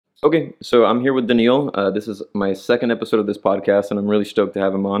Okay, so I'm here with Daniil. This is my second episode of this podcast, and I'm really stoked to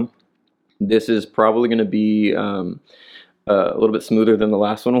have him on. This is probably going to be a little bit smoother than the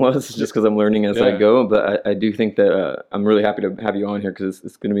last one was, just because I'm learning as I Yeah, go. But I do think that I'm really happy to have you on here because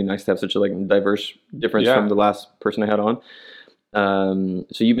it's going to be nice to have such a diverse difference from yeah. the last person I had on.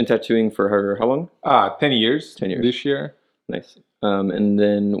 So you've been tattooing for how long? 10 years 10 years. this year. Nice. And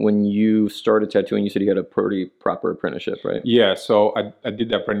then when you started tattooing, you said you had a pretty proper apprenticeship, right? Yeah, so I did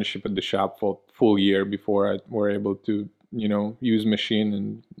the apprenticeship at the shop for full year before I were able to, use machine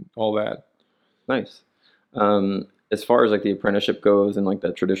and all that. Nice. As far as like the apprenticeship goes and like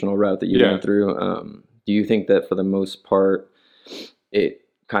that traditional route that you Yeah. went through, do you think that for the most part it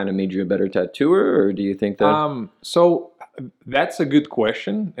kind of made you a better tattooer, or do you think that? So that's a good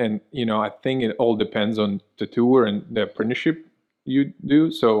question, and I think it all depends on the tour and the apprenticeship you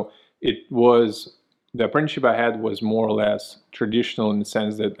do. So the apprenticeship I had was more or less traditional in the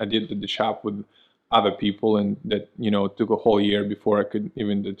sense that I did the shop with other people, and that took a whole year before I could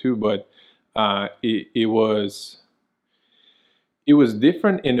even tattoo. But it was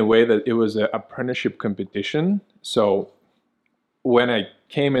different in a way that it was an apprenticeship competition. So when I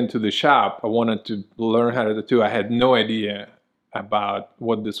came into the shop, I wanted to learn how to tattoo. I had no idea about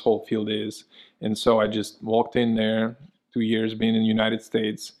what this whole field is. And so I just walked in there, 2 years being in the United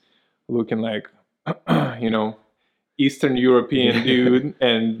States, looking like, you know, Eastern European dude,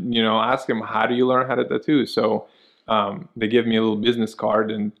 and, ask him, how do you learn how to tattoo? So they gave me a little business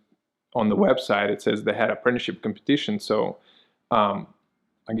card, and on the website, it says they had apprenticeship competition. So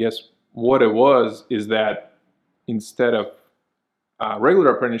I guess what it was is that instead of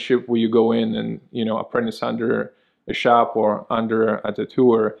regular apprenticeship where you go in and apprentice under a shop or under a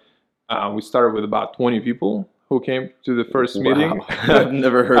tattooer, we started with about 20 people who came to the first meeting. Wow, I've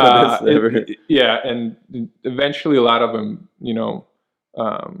never heard of this. Never. Yeah, and eventually a lot of them,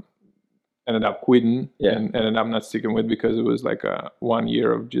 ended up quitting Yeah. and ended up not sticking with, because it was like 1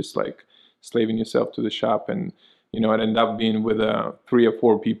 year of just like slaving yourself to the shop. And it ended up being with 3 or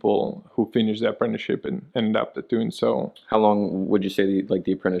 4 people who finished the apprenticeship and ended up tattooing. So How long would you say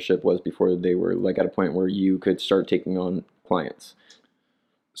the apprenticeship was before they were like at a point where you could start taking on clients?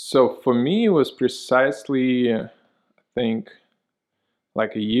 So for me, it was precisely, I think,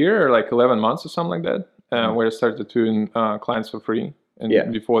 like a year or like 11 months or something like that, where I started tattooing clients for free. And Yeah.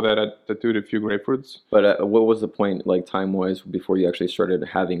 before that, I tattooed a few grapefruits. But what was the point, like time-wise, before you actually started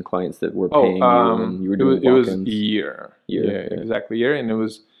having clients that were Oh, paying you and you were doing it was a walk-ins? year. Year, Yeah, yeah. exactly a year. And it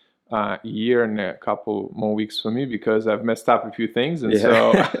was a year and a couple more weeks for me because I've messed up a few things. And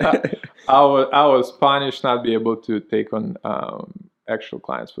so Yeah. I was punished not be able to take on actual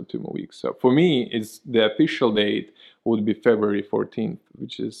clients for 2 more weeks. So for me, it's the official date would be February 14th,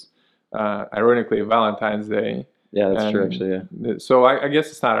 which is ironically Valentine's Day. Yeah, that's true, And actually, yeah. so I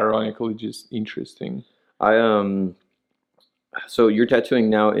guess it's not ironical, it's just interesting. I so you're tattooing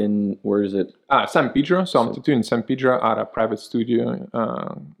now in, where is it? San Pedro. So I'm So tattooing in San Pedro at a private studio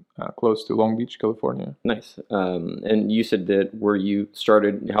close to Long Beach, California. nice. And you said that where you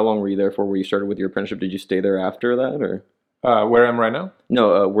started, how long were you there for? Where you started with your apprenticeship? Did you stay there after that, or Where I'm right now?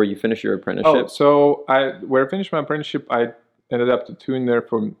 no? Where you finished your Oh, apprenticeship? so where I finished my apprenticeship, I ended up tattooing there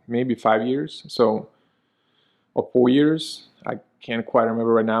for maybe 5 years. So, or 4 years. I can't quite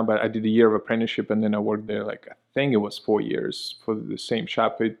remember right now, but I did a year of apprenticeship, and then I worked there like, I think it was 4 years for the same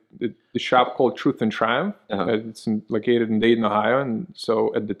shop. The shop called Truth and Triumph. Uh-huh. It's located in Dayton, Ohio, and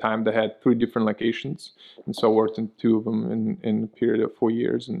so at the time they had 3 different locations, and so I worked in 2 of them in a period of 4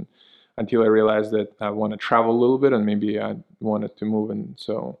 years, and until I realized that I want to travel a little bit and maybe I wanted to move, and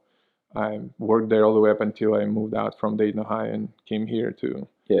so I worked there all the way up until I moved out from Dayton, Ohio, and came here to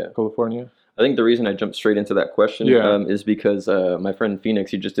Yeah. California. I think the reason I jumped straight into that question Yeah. is because my friend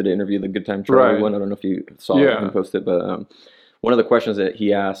Phoenix, he just did an interview, the Good Time Charlie Right. one. I don't know if you saw Yeah. him post it, but one of the questions that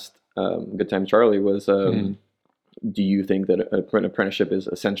he asked Good Time Charlie was, Mhm. do you think that an apprenticeship is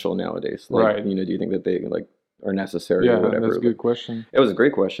essential nowadays? Like, Right. do you think that they like are necessary Yeah, or whatever? that's a good question. It was a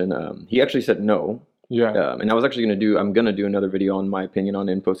great question. He actually said no. Yeah. And I was actually I'm gonna do another video on my opinion on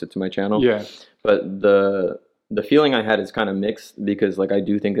it and post it to my channel. Yeah. But the feeling I had is kind of mixed because like I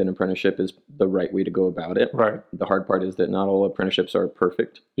do think an apprenticeship is the right way to go about it. Right. The hard part is that not all apprenticeships are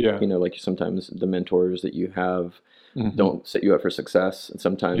perfect. Yeah. Like sometimes the mentors that you have Mhm. don't set you up for success. And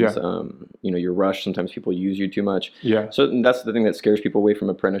sometimes, Yeah. you're rushed. Sometimes people use you too much. Yeah. So that's the thing that scares people away from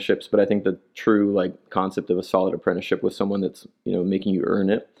apprenticeships. But I think the true like concept of a solid apprenticeship with someone that's, making you earn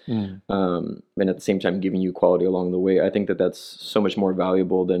it, Mm. and at the same time giving you quality along the way. I think that that's so much more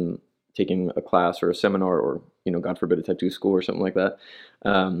valuable than taking a class or a seminar or, God forbid, a tattoo school or something like that.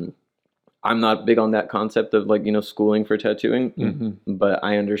 I'm not big on that concept of like, schooling for tattooing, Hmm. but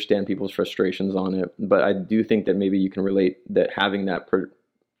I understand people's frustrations on it. But I do think that maybe you can relate that having that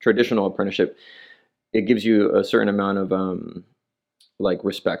traditional apprenticeship, it gives you a certain amount of like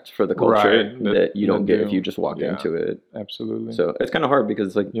respect for the culture Right. that you don't That get if do. you just walk Yeah. into it. Absolutely. So it's kind of hard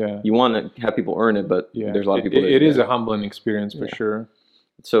because like Yeah. you want to have people earn it, but Yeah. there's a lot of people that It is a humbling experience for Yeah. sure.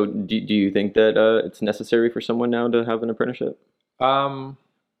 So do you think that it's necessary for someone now to have an apprenticeship? Um,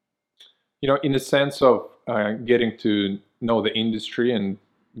 in the sense of getting to know the industry and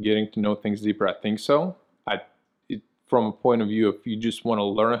getting to know things deeper, I think so. From a point of view, if you just want to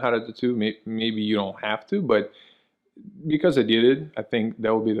learn how to tattoo, maybe you don't have to, but because I did it, I think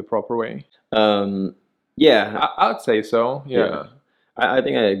that would be the proper way. Um, yeah, I'd say so. Yeah. I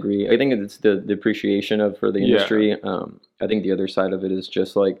think I agree. I think it's the appreciation of for the Yeah. industry. I think the other side of it is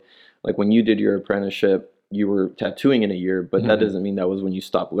just like when you did your apprenticeship, you were tattooing in a year, but that Mhm. doesn't mean that was when you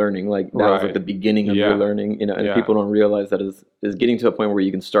stopped learning. Like that was like Right. the beginning of your Yeah. learning, and Yeah. people don't realize that is getting to a point where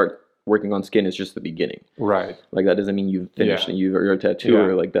you can start working on skin is just the beginning. Right. Like that doesn't mean you've finished Yeah. and you're a tattooer.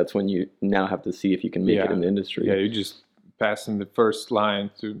 Yeah. Like that's when you now have to see if you can make it Yeah. in the industry. Yeah, you just passing the first line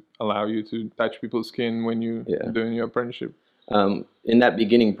to allow you to touch people's skin when you're Yeah. doing your apprenticeship. In that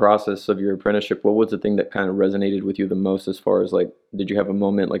beginning process of your apprenticeship, what was the thing that kind of resonated with you the most as far as like, did you have a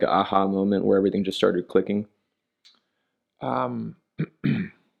moment, like an aha moment where everything just started clicking? Um,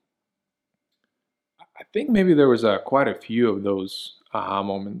 I think maybe there was quite a few of those aha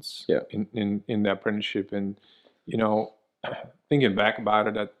moments Yeah. in the apprenticeship, and you know, thinking back about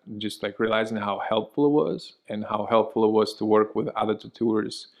it, just like realizing how helpful it was, and how helpful it was to work with other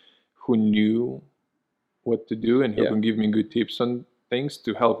tattooers who knew what to do and who Yeah. can give me good tips on things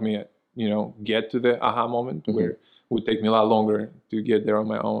to help me, get to the aha moment Mhm. where it would take me a lot longer to get there on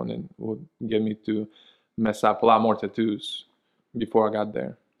my own and would get me to mess up a lot more tattoos before I got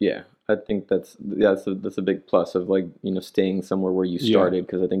there. Yeah. I think that's a big plus of like, staying somewhere where you Yeah. started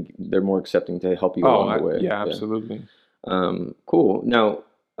because I think they're more accepting to help you Oh, along the way. yeah, absolutely. Cool. Now,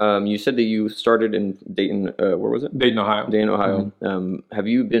 you said that you started in Dayton, where was it? Dayton, Ohio. Dayton, Ohio. Have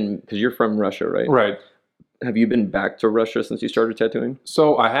you been, because you're from Russia, right? Right. Have you been back to Russia since you started tattooing?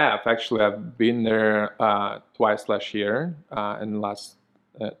 So I have actually. I've been there twice last year, and the last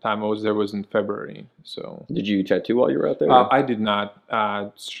time I was there was in February. So Did you tattoo while you were out there? I did not.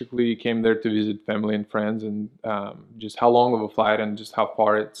 Strictly came there to visit family and friends, and just how long of a flight and just how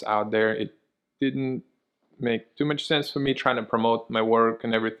far it's out there. It didn't make too much sense for me trying to promote my work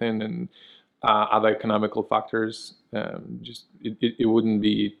and everything, and other economical factors. Just it wouldn't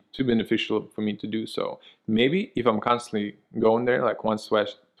be too beneficial for me to do so. Maybe if I'm constantly going there, like once,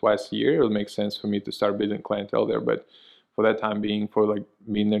 twice a year, it'll make sense for me to start building clientele there. But for that time being, for like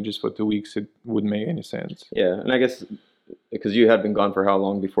being there just for 2 weeks, it wouldn't make any sense. Yeah, and I guess because you had been gone for how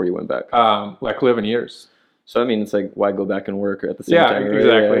long before you went back? Like 11 years. So I mean, it's like why go back and work at the same Yeah, time? Right?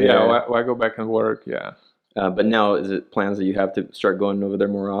 exactly. Yeah. Why go back and work? Yeah. But now, is it plans that you have to start going over there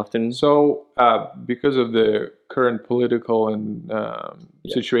more often? So, because of the current political and Yeah.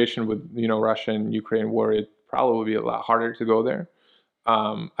 situation with Russia and Ukraine war, it probably will be a lot harder to go there.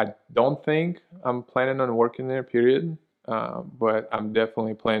 I don't think I'm planning on working there, period. But I'm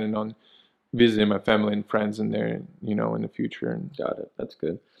definitely planning on visiting my family and friends in there, in the future. Got it. That's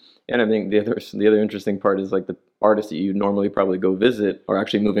good. And I think the other interesting part is like the artists that you normally probably go visit are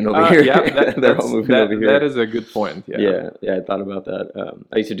actually moving over here. Yeah, They're all moving over here. That is a good point. Yeah. Yeah, I thought about that.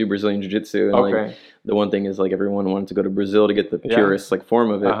 I used to do Brazilian Jiu-Jitsu, and like Okay. the one thing is like everyone wanted to go to Brazil to get the Yeah. purest like form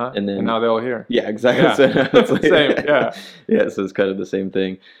of it, Uh-huh. and then now they're all here. yeah, exactly. Yeah. So it's like- Same. Yeah. Yeah, so it's kind of the same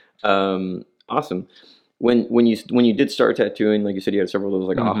thing. Awesome. When you did start tattooing, like you said, you had several of those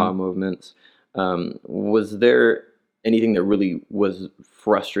like aha moments. Was there anything that really was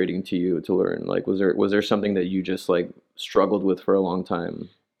frustrating to you to learn? Like, was there something that you just like struggled with for a long time?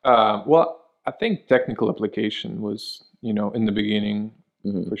 Well, I think technical application was, in the beginning,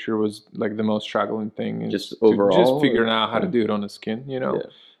 Mhm. for sure was like the most struggling thing. Is Just to overall, just figuring out how to yeah. do it on the skin, Yeah.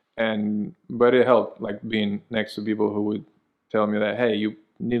 But it helped, like being next to people who would tell me that, hey, your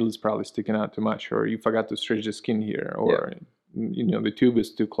needle is probably sticking out too much, or you forgot to stretch the skin here, or the tube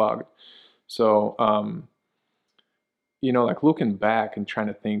is too clogged. So, like looking back and trying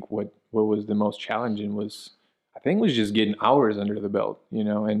to think what was the most challenging was, I think, was just getting hours under the belt,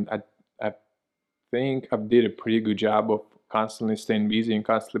 and I think I did a pretty good job of constantly staying busy and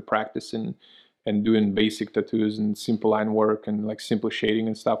constantly practicing and doing basic tattoos and simple line work and like simple shading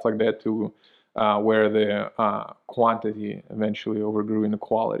and stuff like that to where the quantity eventually overgrew in the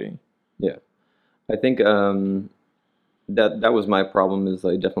quality. Yeah. I think that was my problem, is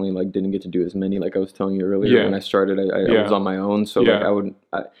I definitely like didn't get to do as many, like I was telling you earlier. Yeah. When I started, I was Yeah. on my own, so like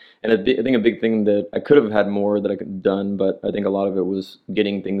Yeah. I think a big thing that I could have had more that I could have done, but I think a lot of it was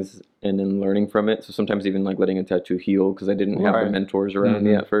getting things and then learning from it. So sometimes even like letting a tattoo heal, because I didn't have the Right. mentors around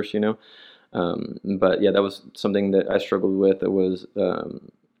me at first, but yeah, that was something that I struggled with. It was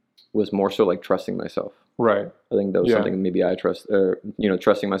more so like trusting myself. Right. I think that was Yeah. something maybe I trust, or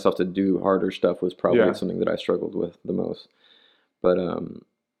trusting myself to do harder stuff was probably Yeah. something that I struggled with the most. But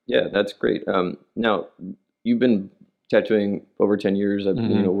yeah, that's great. Now you've been tattooing over 10 years.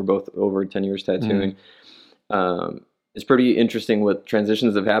 We're both over 10 years tattooing. It's pretty interesting what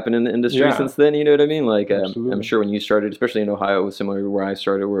transitions have happened in the industry Yeah. since then. You know what I mean? Like, I'm Absolutely. sure when you started, especially in Ohio, it was similar to where I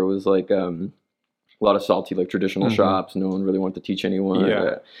started, where it was like a lot of salty, like traditional shops. No one really wanted to teach anyone.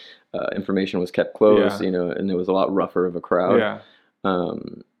 Yeah. Information was kept close, Yeah. and it was a lot rougher of a crowd. Yeah.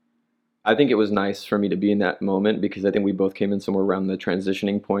 Um, I think it was nice for me to be in that moment, because I think we both came in somewhere around the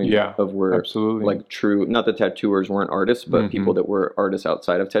transitioning point Yeah. of where Absolutely. like true, not that tattooers weren't artists, but people that were artists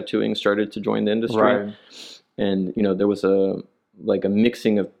outside of tattooing started to join the industry. Right. And there was a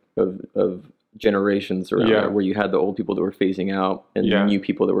mixing of generations around Yeah. there, where you had the old people that were phasing out and Yeah. new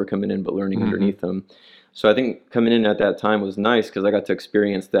people that were coming in but learning underneath them. So I think coming in at that time was nice, because I got to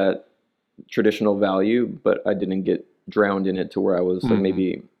experience that traditional value, but I didn't get drowned in it to where I was like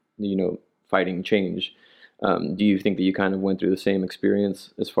maybe fighting change. Do you think that you kind of went through the same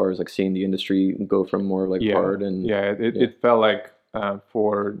experience as far as like seeing the industry go from more like Yeah. hard and Yeah. It felt like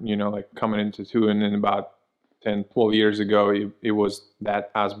for like coming into tattooing in about 10, 12 years ago, it was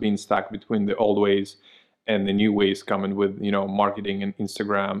that us being stuck between the old ways and the new ways, coming with marketing and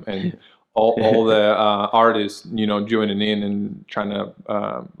Instagram and all the artists joining in and trying to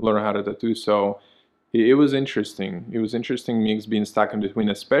learn how to tattoo. So it was interesting. It was interesting mix being stuck in between,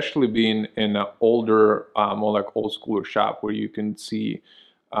 especially being in an older, more like old schooler shop, where you can see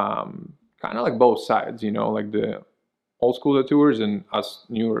kind of like both sides, like the old school tattooers and us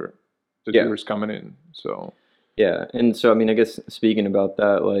newer tattooers coming in. So yeah. And so I mean, I guess speaking about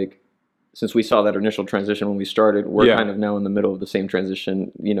that, like, since we saw that initial transition when we started, we're Yeah. kind of now in the middle of the same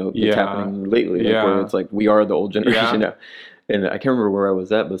transition, that's Yeah. happening lately, like where Yeah. it's like we are the old generation Yeah. now. And I can't remember where I was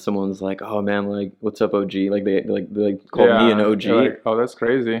at, but someone's like, "Oh man, like, what's up, OG?" Like they called me an OG, You're like, oh, that's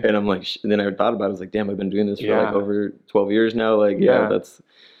crazy. and I'm like, and then I thought about it. I was like, "Damn, I've been doing this for like Yeah. over 12 years now." Like, Yeah. that's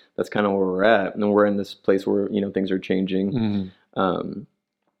kind of where we're at, and then we're in this place where things are changing.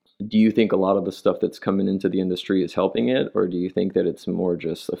 Do you think a lot of the stuff that's coming into the industry is helping it, or do you think that it's more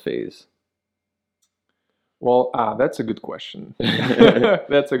just a phase? Well, that's a good question.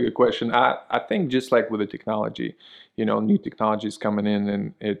 That's a good question. I think just like with the technology, new technology is coming in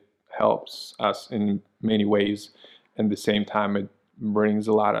and it helps us in many ways. And at the same time, it brings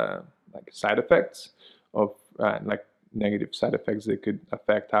a lot of like side effects of like negative side effects that could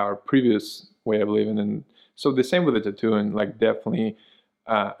affect our previous way of living. And so the same with the tattooing, like definitely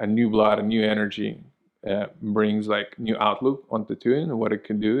a new blood, a new energy brings like new outlook on tattooing and what it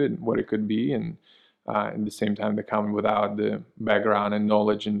can do and what it could be. And at the same time, they come without the background and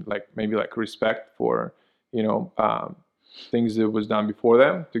knowledge and like maybe like respect for things that was done before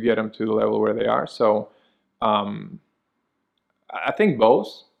them to get them to the level where they are. So I think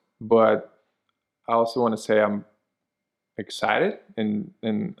both, but I also want to say I'm excited and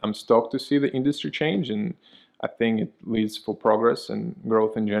I'm stoked to see the industry change, and I think it leads for progress and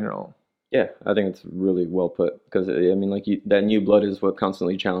growth in general. Yeah, I think it's really well put, because I mean, like that new blood is what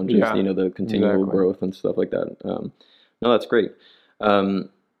constantly challenges, Yeah, the continual exactly. growth and stuff like that. No, that's great.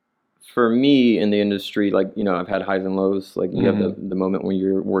 For me in the industry, like I've had highs and lows. Like you have the moment when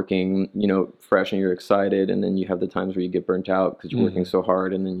you're working, fresh and you're excited, and then you have the times where you get burnt out because you're working so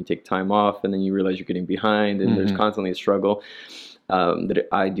hard, and then you take time off, and then you realize you're getting behind, and there's constantly a struggle that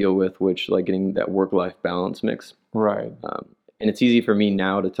I deal with, which like getting that work-life balance mix. Right. And it's easy for me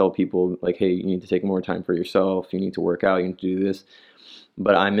now to tell people like, hey, you need to take more time for yourself. You need to work out. You need to do this.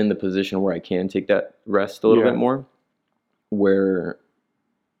 But I'm in the position where I can take that rest a little bit more, where,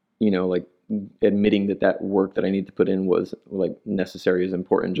 like admitting that work that I need to put in was like necessary is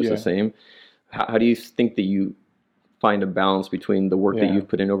important just the same. How do you think that you find a balance between the work that you've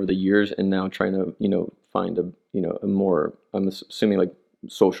put in over the years and now trying to, find a more, I'm assuming like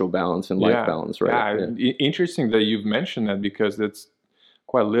social balance and life balance, right? Yeah. Interesting that you've mentioned that, because that's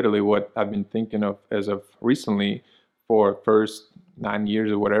quite literally what I've been thinking of as of recently. For first 9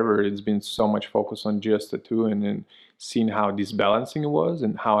 years or whatever, it's been so much focus on just tattooing and seeing how disbalancing it was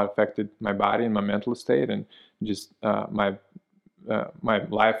and how it affected my body and my mental state and just my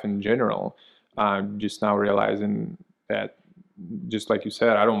life in general. Just now realizing that, just like you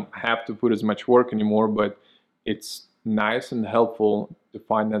said, I don't have to put as much work anymore, but it's nice and helpful to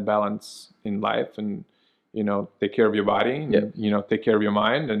find that balance in life, and take care of your body, and take care of your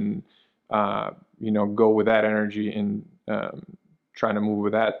mind, and go with that energy, and trying to move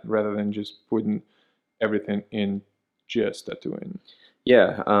with that rather than just putting everything in just tattooing.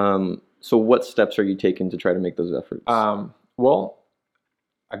 Yeah. So what steps are you taking to try to make those efforts? Well,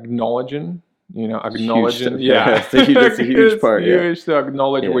 acknowledging, Yeah, it's a huge part. Huge to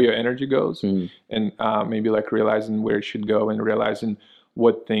acknowledge Yeah. where your energy goes, Mhm. and maybe like realizing where it should go, and realizing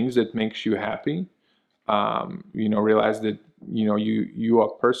what things that makes you happy. Realize that you are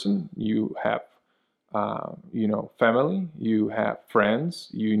a person. You have family. You have friends.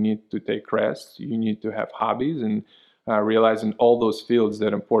 You need to take rest. You need to have hobbies, and realizing all those fields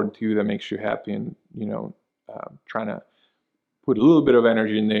that are important to you, that makes you happy, and trying to put a little bit of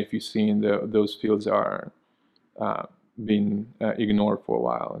energy in there if you see those fields are being ignored for a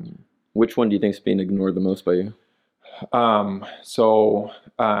while. And Which one do you think is being ignored the most by you? so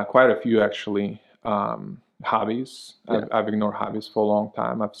quite a few actually. Hobbies. Yeah. I've ignored hobbies for a long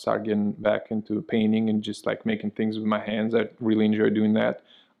time. I've started getting back into painting and just like making things with my hands. I really enjoy doing that.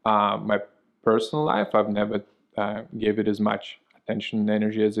 My personal life, I've never gave it as much attention and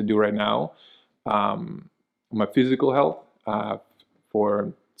energy as I do right now. My physical health,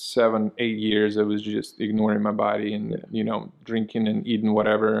 for 7-8 years, I was just ignoring my body, and drinking and eating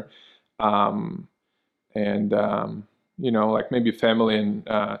whatever, and like maybe family and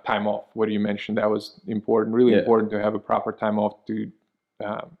time off. What you mentioned, that was important, really important to have a proper time off to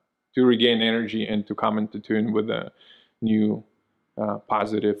regain energy and to come into tune with a new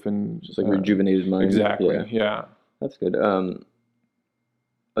positive and Just like rejuvenated mind. Exactly. Yeah. That's good.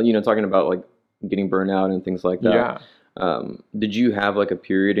 Talking about like getting burnt out and things like that. Yeah. Did you have like a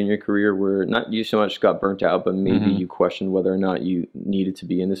period in your career where not you so much got burnt out, but maybe you questioned whether or not you needed to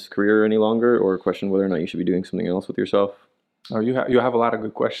be in this career any longer, or questioned whether or not you should be doing something else with yourself? Oh, you have a lot of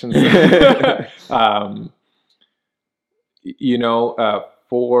good questions.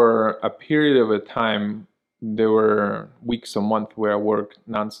 For a period of a time, there were weeks, a month where I worked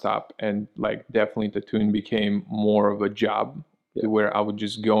nonstop, and like definitely tattooing became more of a job, where I would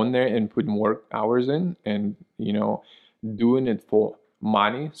just go in there and put work hours in, and doing it for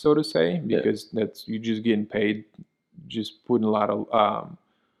money, so to say, because that's you just getting paid, just putting a lot of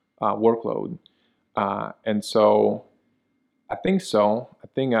workload, and so I think so. I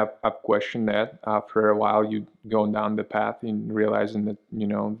think I've questioned that after a while. You going down the path and realizing that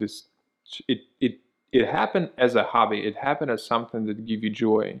this it happened as a hobby. It happened as something that give you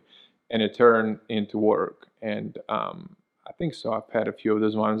joy, and it turned into work. And I think so. I've had a few of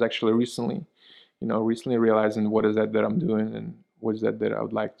those ones actually recently. Recently realizing what is that I'm doing, and what is that I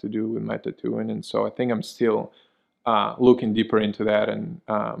would like to do with my tattooing. And so I think I'm still looking deeper into that, and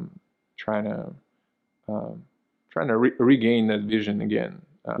trying to. Regain that vision again.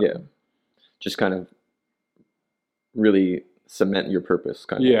 Just kind of really cement your purpose.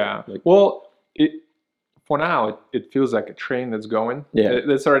 Well, for now it feels like a train that's going.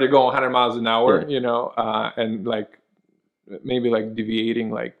 That's already going 100 miles an hour. And like maybe like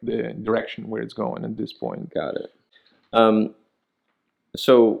deviating like the direction where it's going at this point. Got it.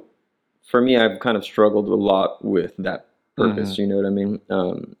 So for me, I've kind of struggled a lot with that purpose. You know what I mean?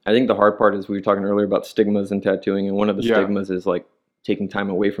 I think the hard part is we were talking earlier about stigmas in tattooing, and one of the stigmas is like taking time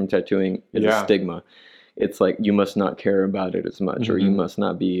away from tattooing is a stigma. It's like you must not care about it as much, or you must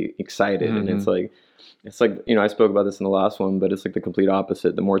not be excited, and it's like I spoke about this in the last one, but it's like the complete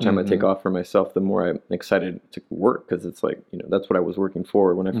opposite. The more time I take off for myself, the more I'm excited to work, because it's like that's what I was working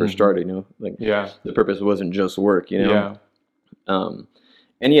for when I first started. The purpose wasn't just work. And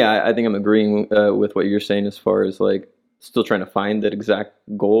I think I'm agreeing with what you're saying as far as like still trying to find that exact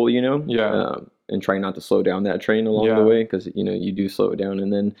goal, and trying not to slow down that train along the way, because you do slow it down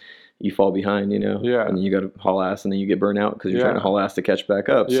and then you fall behind, and then you got to haul ass, and then you get burnt out because you're trying to haul ass to catch back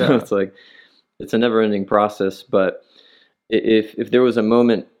up. So it's like it's a never-ending process. But if there was a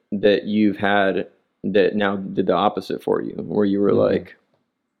moment that you've had that now did the opposite for you, where you were like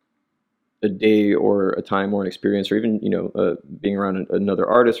a day or a time or an experience, or even being around another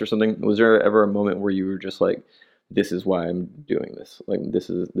artist or something, was there ever a moment where you were just like, this is why I'm doing this, like this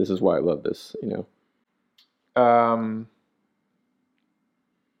is why I love this?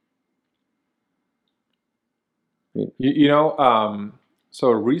 So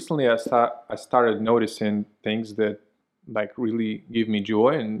recently I started noticing things that like really give me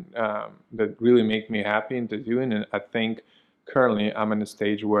joy, and that really make me happy into doing. And I think currently I'm in a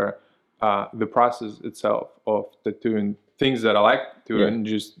stage where the process itself of tattooing things that I like doing,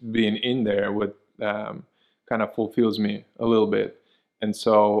 just being in there with kind of fulfills me a little bit. And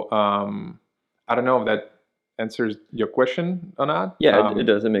so I don't know if that answers your question or not. Yeah, it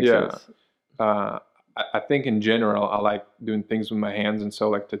does. It makes yeah. sense. I think in general, I like doing things with my hands, and so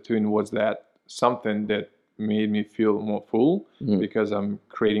like tattooing was that something that made me feel more full because I'm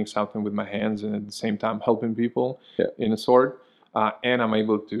creating something with my hands and at the same time helping people in a sort, and I'm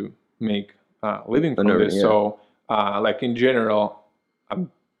able to make a living from this. So like in general,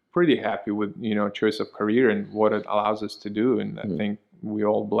 I'm pretty happy with choice of career and what it allows us to do, and I think we're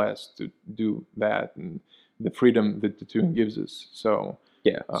all blessed to do that and the freedom that tattooing gives us. So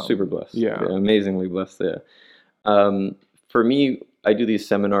super blessed. Yeah, amazingly blessed. For me, I do these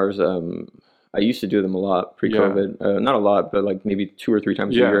seminars. I used to do them a lot pre-COVID. Not a lot, but like maybe 2 or 3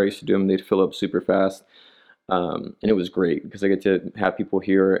 times a year I used to do them. They'd fill up super fast. And it was great because I get to have people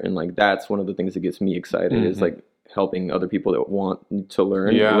here, and like that's one of the things that gets me excited is like helping other people that want to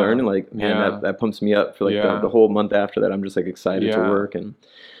learn, and like man, that pumps me up for like the whole month after that. I'm just like excited to work, and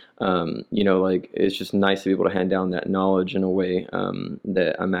like it's just nice to be able to hand down that knowledge in a way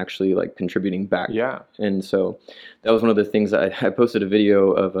that I'm actually like contributing back. And so that was one of the things that I posted a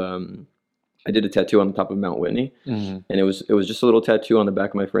video of. I did a tattoo on the top of Mount Whitney, and it was just a little tattoo on the back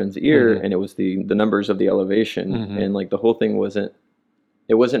of my friend's ear, and it was the numbers of the elevation, and like the whole thing wasn't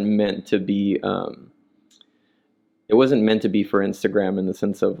meant to be for Instagram in the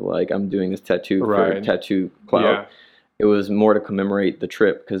sense of like I'm doing this tattoo for tattoo clout. It was more to commemorate the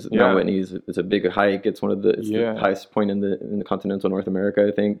trip because Mount Whitney is a big hike. It's one of the highest point in the continental North America,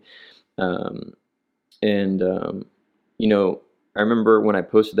 I think, I remember when I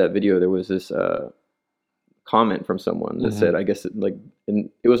posted that video, there was this comment from someone that said, I guess it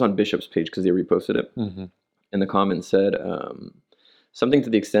was on Bishop's page because they reposted it. And the comment said something to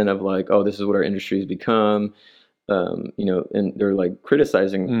the extent of like, oh, this is what our industry has become. And they're like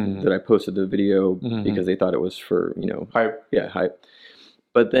criticizing that I posted the video because they thought it was for, hype. Yeah, hype.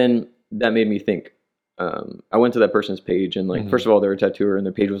 But then that made me think. I went to that person's page and like, first of all, they're a tattooer and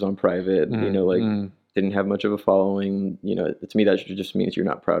their page was on private, didn't have much of a following. To me, that just means you're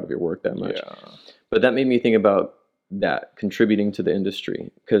not proud of your work that much. But that made me think about that contributing to the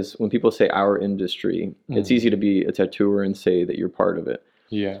industry. Because when people say our industry, it's easy to be a tattooer and say that you're part of it.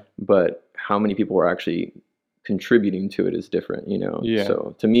 But how many people are actually contributing to it is different,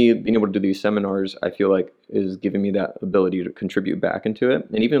 So to me, being able to do these seminars, I feel like is giving me that ability to contribute back into it.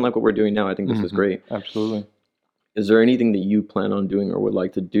 And even like what we're doing now, I think this is great. Absolutely. Is there anything that you plan on doing or would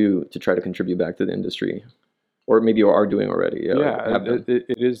like to do to try to contribute back to the industry, or maybe you are doing already?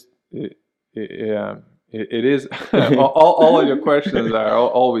 It is. all of your questions are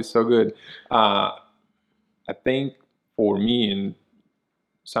always so good. I think for me, and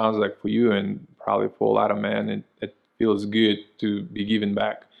sounds like for you, and probably for a lot of men, it feels good to be giving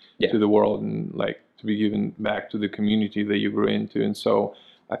back to the world and like to be giving back to the community that you grew into. And so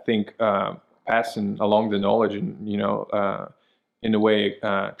I think passing along the knowledge and in a way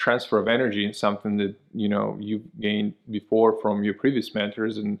transfer of energy is something that you've gained before from your previous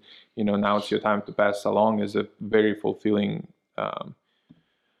mentors, and now it's your time to pass along is a very fulfilling thing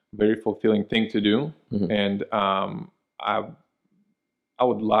to do. And I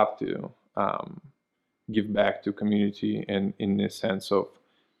would love to give back to community and in the sense of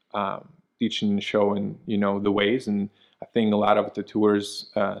teaching and showing the ways. And I think a lot of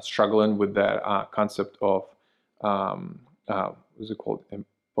tattooers struggling with that concept of what's it called?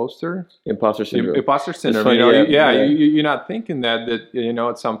 Imposter syndrome. Imposter syndrome. Funny, you're not thinking that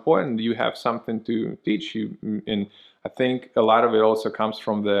at some point you have something to teach you, and I think a lot of it also comes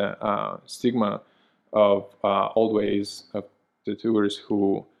from the stigma of old ways of tattooers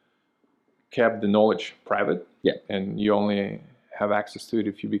who kept the knowledge private. And you only have access to it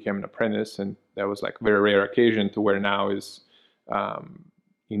if you became an apprentice, and that was like a very rare occasion to where now is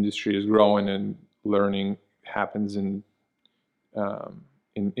industry is growing and learning happens in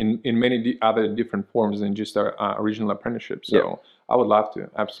many other different forms than just our original apprenticeship. So I would love to,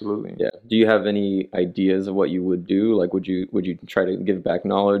 absolutely. Do you have any ideas of what you would do? Like, would you try to give back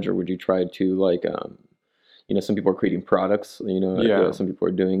knowledge, or would you try to like some people are creating products, some people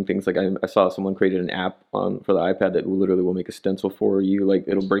are doing things like I saw someone created an app for the iPad that literally will make a stencil for you. Like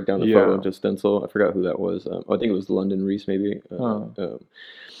it'll break down the photo into a stencil. I forgot who that was. I think it was London Reese maybe.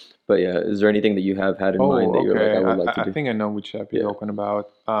 But yeah, is there anything that you have had in mind that you're like, I would like to do? I think I know which app you're talking about.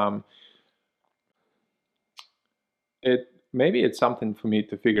 Maybe it's something for me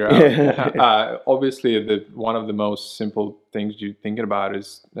to figure out. Obviously, one of the most simple things you're thinking about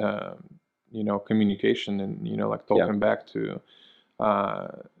is communication and like talking back to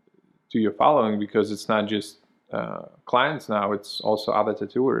your following, because it's not just clients now, it's also other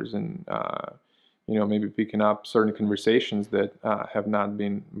tattooers, and maybe picking up certain conversations that have not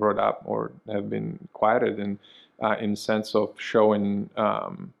been brought up or have been quieted, and in sense of showing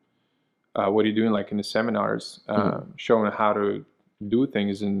what you're doing, like in the seminars, showing how to do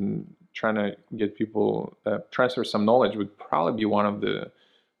things and trying to get people transfer some knowledge would probably be one of the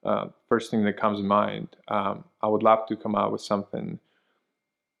first thing that comes to mind. I would love to come out with something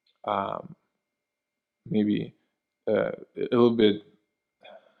maybe a little bit,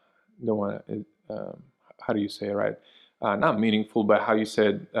 don't want to, how do you say it right? Not meaningful, but how you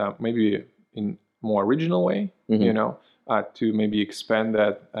said, maybe in more original way, to maybe expand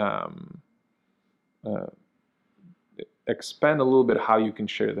that, expand a little bit how you can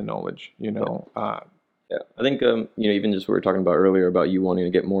share the knowledge, Yeah, I think even just what we were talking about earlier about you wanting to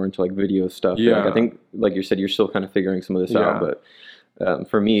get more into like video stuff. Yeah. Like, I think, like you said, you're still kind of figuring some of this out, but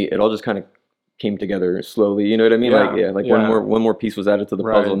for me, it all just kind of came together slowly. You know what I mean? Like one more piece was added to the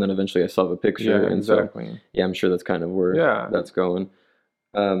puzzle, and then eventually I saw the picture. Yeah, and exactly. So, yeah, I'm sure that's kind of where that's going.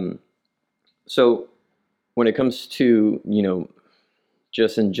 So when it comes to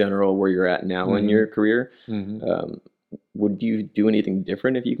just in general where you're at now in your career, would you do anything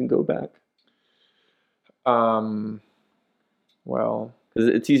different if you can go back? Well, because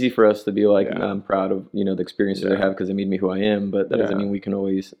it's easy for us to be like, I'm proud of the experiences I have because they made me who I am, but that doesn't mean we can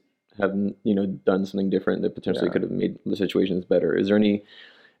always have done something different that potentially could have made the situations better. Is there any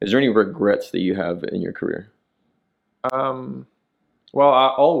regrets that you have in your career? Well, I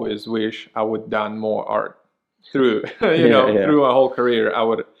always wish I would done more art through through my whole career. I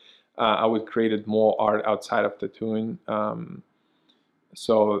would created more art outside of tattooing.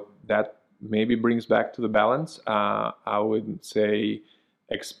 So that maybe brings back to the balance. I would say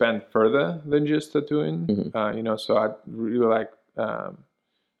expand further than just tattooing. So I really like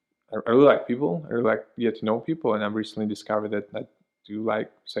people. I really like get to know people, and I've recently discovered that I do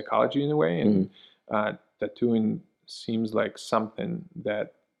like psychology in a way, and tattooing seems like something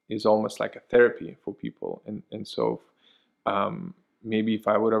that is almost like a therapy for people, and so maybe if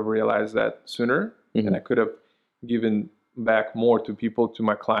I would have realized that sooner, and I could have given back more to people, to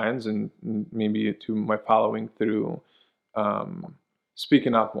my clients, and maybe to my following through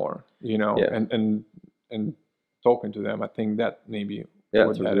speaking up more, and talking to them. I think that maybe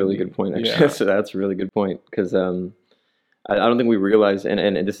that's a really good point, actually. So that's a really good point, because I don't think we realize,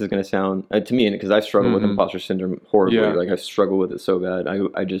 and this is going to sound to me, because I struggle with imposter syndrome horribly. Like I struggle with it so bad.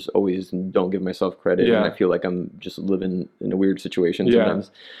 I just always don't give myself credit, and I feel like I'm just living in a weird situation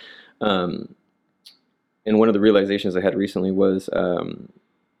sometimes. And one of the realizations I had recently was the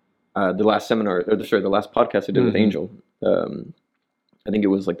last podcast I did with Angel. I think it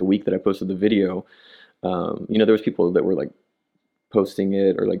was like the week that I posted the video. There was people that were like posting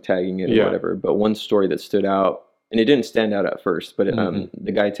it or like tagging it or whatever. But one story that stood out, and it didn't stand out at first, but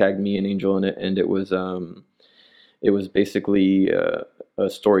the guy tagged me and Angel in it, and it was basically a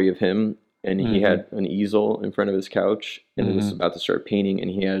story of him, and he had an easel in front of his couch, and he was about to start painting, and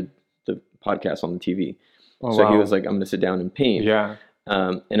he had the podcast on the TV. He was like, I'm going to sit down and paint.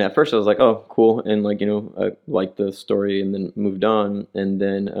 And at first I was like, oh, cool. And like, I liked the story and then moved on. And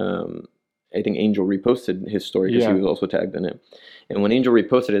then I think Angel reposted his story because he was also tagged in it. And when Angel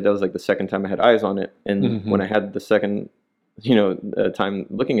reposted it, that was like the second time I had eyes on it. And when I had the second, time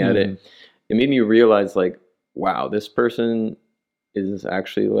looking at it, it made me realize like, wow, this person is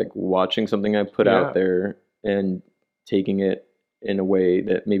actually like watching something I put out there and taking it in a way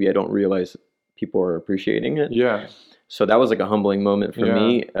that maybe I don't realize people are appreciating it. So that was like a humbling moment for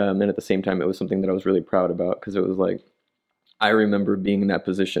me. And at the same time, it was something that I was really proud about, because it was like, I remember being in that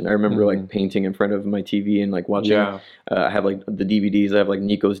position. I remember like painting in front of my TV and like watching. I have like the DVDs. I have like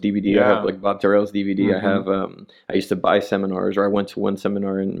Nico's DVD. I have like Bob Terrell's DVD. I have. I used to buy seminars, or I went to one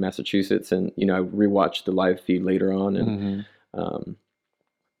seminar in Massachusetts, and I rewatched the live feed later on, and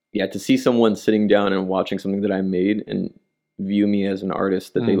to see someone sitting down and watching something that I made and view me as an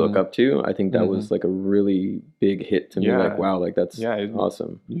artist that they look up to, I think that was like a really big hit to me. Like, wow, like that's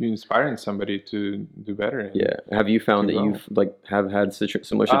awesome. You're inspiring somebody to do better. Have you found that you've like have had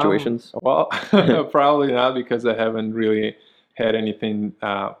similar situations? Well, probably not, because I haven't really had anything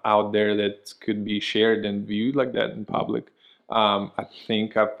out there that could be shared and viewed like that in public. I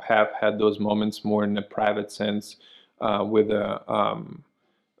think I have had those moments more in a private sense with a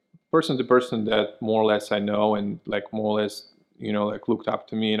person to person that more or less I know, and like more or less like looked up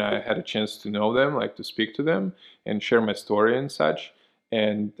to me, and I had a chance to know them, like to speak to them and share my story and such.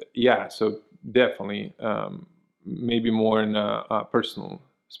 And so definitely maybe more in a personal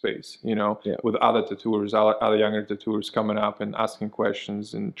space, with other tattooers, other younger tattooers coming up and asking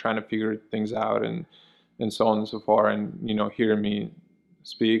questions and trying to figure things out and so on and so forth, and hearing me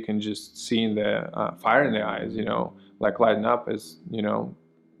speak and just seeing the fire in their eyes, like lighting up as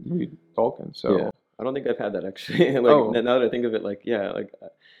we talking. So Yeah, I don't think I've had that actually. Like oh now that I think of it, like yeah, like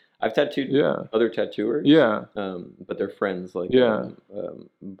I've tattooed yeah, other tattooers, yeah, but they're friends. Like, yeah.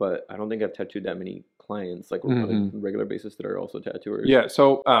 but I don't think I've tattooed that many clients like on Hmm. a regular basis that are also tattooers. Yeah.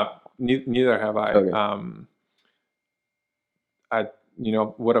 So neither have I. Okay. I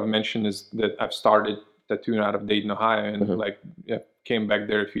what I've mentioned is that I've started tattooing out of Dayton, Ohio, and Uh-huh. like came back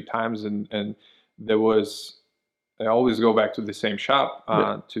there a few times, and there was I always go back to the same shop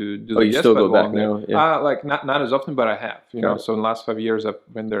Yeah. to do Oh, the you yes still but go while back I'm there. now? Yeah. Like not as often, but I have. Got it. So in the last 5 years, I've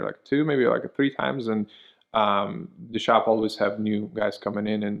been there like two, maybe like three times, and the shop always have new guys coming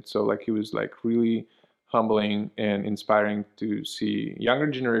in, and so like it was like really humbling and inspiring to see younger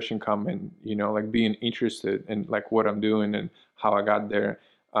generation come and like being interested in like what I'm doing and how I got there.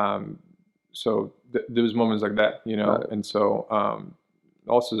 Um, so there was moments like that, Got it. and so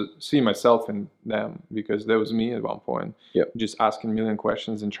also see myself in them because that was me at one point, Yep. just asking a million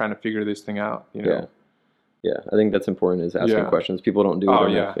questions and trying to figure this thing out. Yeah. Yeah, I think that's important is asking Yeah. questions. People don't do it Oh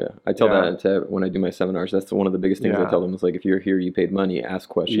enough. yeah. Yeah, I tell Yeah. that to when I do my seminars. That's one of the biggest things I Yeah. tell them is like, if you're here, you paid money, ask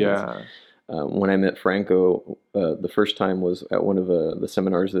questions. Yeah. When I met Franco, the first time was at one of the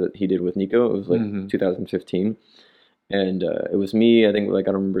seminars that he did with Nico. It was like Mhm. 2015, and it was me. I think like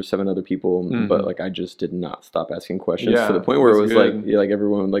I don't remember 7 other people, but Mhm. like I just did not stop asking questions to Yeah, the point where it that's was like good. yeah, like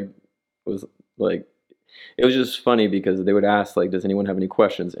everyone like was like it was just funny because they would ask like, does anyone have any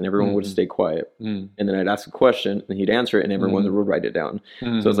questions, and everyone would Mhm. stay quiet. Mm. And then I'd ask a question, and he'd answer it, and everyone Mhm. would write it down. So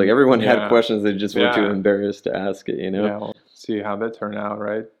it's Mhm. like everyone had Yeah. questions, they just were too Yeah. embarrassed to ask it, you know? Yeah. We'll see how that turned out,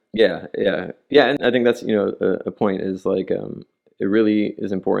 right? Yeah, yeah, yeah. And I think that's a point is like it really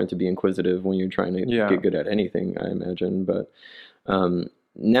is important to be inquisitive when you're trying to Yeah. get good at anything, I imagine. But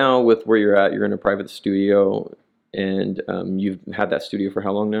now with where you're in a private studio, and you've had that studio for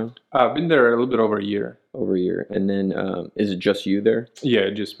how long now? I've been there a little bit over a year. Over a year. And then is it just you there? Yeah,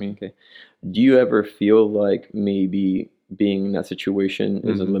 just me. Okay. Do you ever feel like maybe being in that situation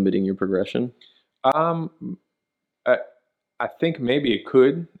is Mhm. limiting your progression? Um, I, I think maybe it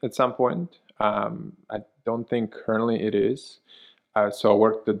could at some point. I don't think currently it is. So I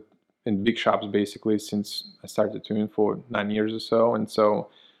worked in big shops basically since I started tuning for 9 years or so, and so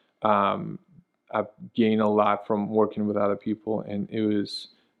um, I've gained a lot from working with other people, and it was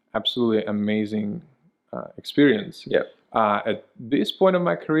absolutely amazing experience. Yeah. At this point of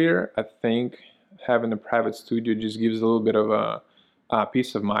my career, I think having a private studio just gives a little bit of a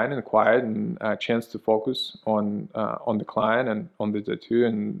peace of mind and quiet and a chance to focus on the client and on the tattoo,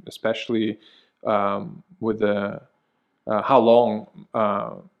 and especially with the how long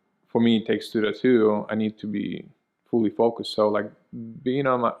for me it takes to tattoo. I need to be fully focused. So like being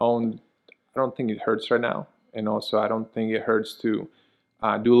on my own, I don't think it hurts right now, and also I don't think it hurts to do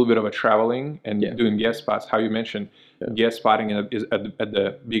a little bit of a traveling and Yeah. doing guest spots. How you mentioned Yeah. guest spotting at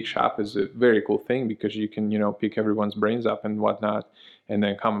the big shop is a very cool thing because you can pick everyone's brains up and whatnot, and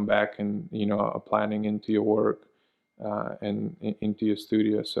then coming back and planning into your work and into your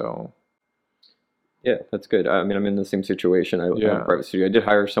studio. So Yeah, that's good. I mean, I'm in the same situation. I have a yeah, private studio. I did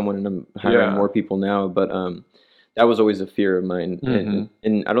hire someone, and I'm hiring yeah. more people now, but that was always a fear of mine. Mhm.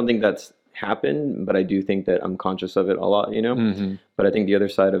 And I don't think that's happened, but I do think that I'm conscious of it a lot, you know? Mhm. But I think the other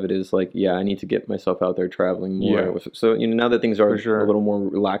side of it is like, yeah, I need to get myself out there traveling more. Yeah. So, now that things are For sure. a little more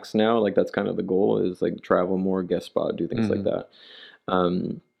relaxed now, like that's kind of the goal is like travel more, guest spot, do things like Mhm.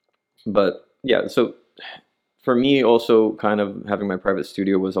 that. But yeah, so for me also kind of having my private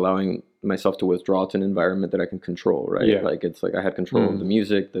studio was allowing myself to withdraw to an environment that I can control, right? Yeah. Like it's like I had control of the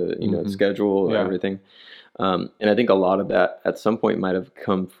music, the Mhm. schedule, Yeah. everything. And I think a lot of that at some point might have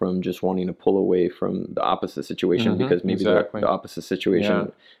come from just wanting to pull away from the opposite situation Mhm. because maybe Exactly. the opposite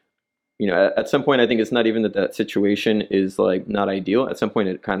situation, Yeah. at some point I think it's not even that situation is like not ideal. At some point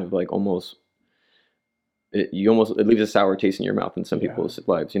it kind of like almost it leaves a sour taste in your mouth in some Yeah. people's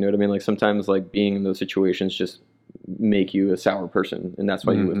lives. You know what I mean? Like sometimes like being in those situations just make you a sour person, and that's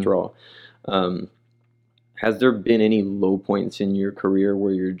why you Mhm. withdraw. Um, has there been any low points in your career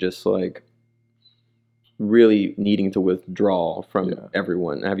where you're just like really needing to withdraw from Yeah.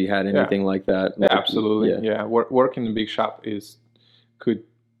 everyone? Have you had Yeah. anything like that? Yeah, Like, absolutely. Yeah. Work in a big shop could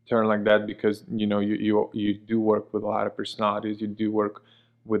turn like that because you do work with a lot of personalities. You do work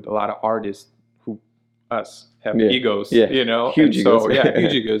with a lot of artists who us have Yeah. egos, Yeah. and Huge so egos. yeah,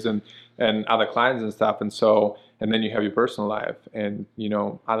 huge egos and other clients and stuff. And so and then you have your personal life and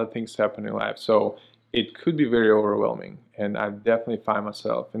other things happen in life. So it could be very overwhelming. And I definitely find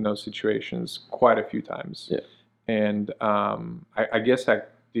myself in those situations quite a few times. Yeah. And I guess I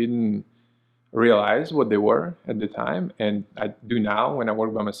didn't realize what they were at the time, and I do now when I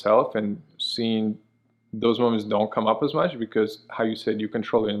work by myself, and seeing those moments don't come up as much because, how you said, you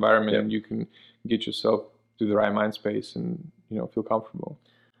control the environment and you can get yourself to the right mind space and feel comfortable.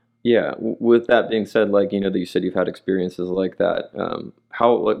 Yeah. With that being said, like that you said you've had experiences like that.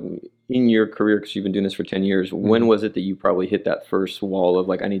 How like in your career, because you've been doing this for 10 years, when was it that you probably hit that first wall of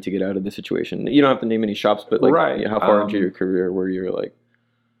like I need to get out of this situation? You don't have to name any shops, but like Right. how far into your career where you're like,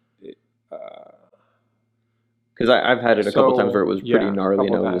 because I've had it a couple times where it was pretty gnarly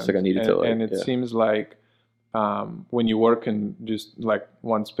and I was just like I needed to like. And it seems like when you work in just like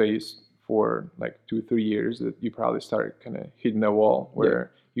one space for like 2-3 years, that you probably start kind of hitting the wall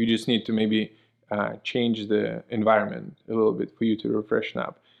where you just need to maybe change the environment a little bit for you to refreshen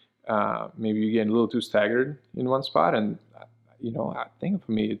up. Maybe you get a little too staggered in one spot, and I think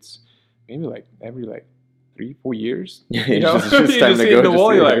for me it's maybe like every like 3-4 years. You just you time just to hit go, the just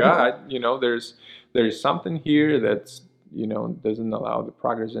wall. You're yeah. like, there's something here that's doesn't allow the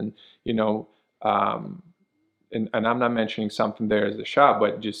progress, and and I'm not mentioning something there as a shop,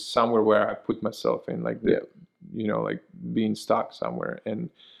 but just somewhere where I put myself in, like like being stuck somewhere, and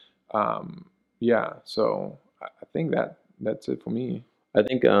so I think that's it for me. I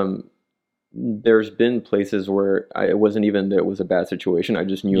think there's been places where it wasn't even that it was a bad situation. I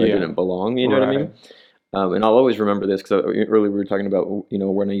just knew I didn't belong. You know what I mean? And I'll always remember this because earlier we were talking about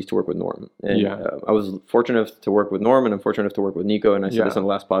when I used to work with Norm, and I was fortunate enough to work with Norm, and I'm fortunate enough to work with Nico. And I said this on the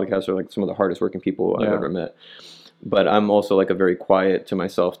last podcast, are like some of the hardest working people I've ever met. But I'm also like a very quiet to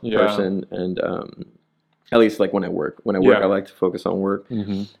myself person, and at least like when I work, I like to focus on work.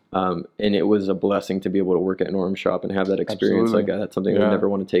 And it was a blessing to be able to work at Norm's shop and have that experience. Like that's something I never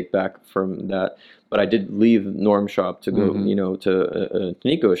want to take back from that. But I did leave Norm's shop to go, to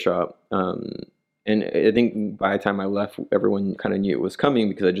Nico's shop. And I think by the time I left, everyone kind of knew it was coming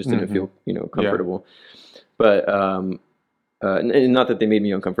because I just didn't feel, comfortable. But and not that they made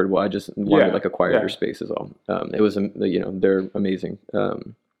me uncomfortable. I just wanted like a quieter space is all. It was, they're amazing.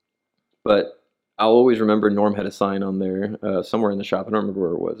 But I'll always remember Norm had a sign on there somewhere in the shop. I don't remember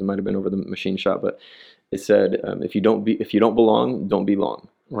where it was. It might have been over the machine shop, but it said, if you don't belong, don't be long.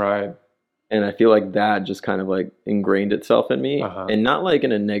 Right. And I feel like that just kind of like ingrained itself in me, and not like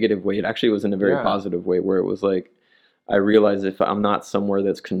in a negative way. It actually was in a very positive way, where it was like, I realized if I'm not somewhere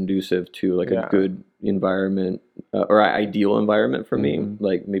that's conducive to like a good environment or ideal environment for me,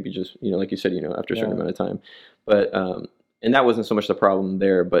 like maybe just, like you said, after a certain amount of time, but, and that wasn't so much the problem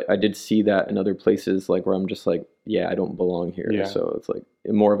there, but I did see that in other places, like where I'm just like, I don't belong here. So it's like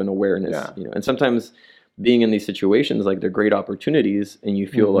more of an awareness, and sometimes being in these situations, like they're great opportunities and you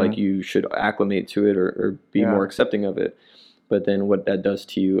feel like you should acclimate to it or be more accepting of it. But then what that does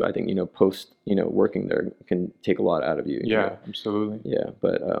to you, I think, post, working there can take a lot out of you. Yeah, absolutely. Yeah.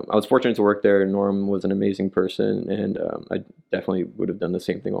 But I was fortunate to work there. Norm was an amazing person, and I definitely would have done the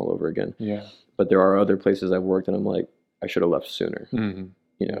same thing all over again. Yeah. But there are other places I've worked and I'm like, I should have left sooner.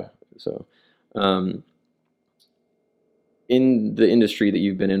 So in the industry that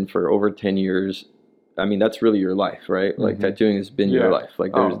you've been in for over 10 years, I mean, that's really your life, right? Like tattooing has been your life.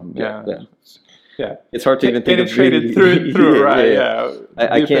 Like there's, it's hard to even think of penetrated through, right?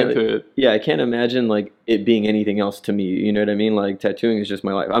 I can't. I can't imagine like it being anything else to me. You know what I mean? Like tattooing is just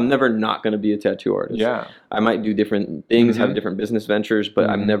my life. I'm never not going to be a tattoo artist. Yeah. I might do different things, have different business ventures, but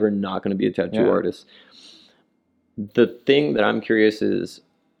I'm never not going to be a tattoo artist. The thing that I'm curious is,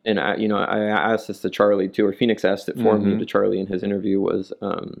 and I asked this to Charlie too, or Phoenix asked it for me to Charlie in his interview, was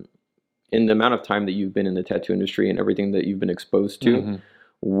in the amount of time that you've been in the tattoo industry and everything that you've been exposed to,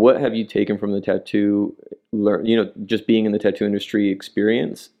 what have you taken from the tattoo, just being in the tattoo industry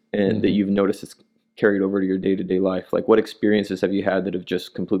experience, and that you've noticed it's carried over to your day-to-day life? Like what experiences have you had that have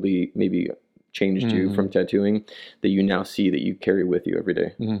just completely maybe changed you from tattooing that you now see that you carry with you every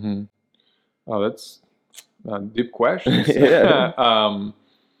day? Oh, that's deep questions.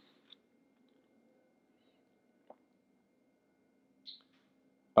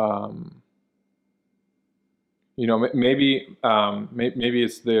 Maybe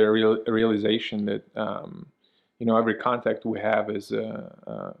it's the realization that every contact we have is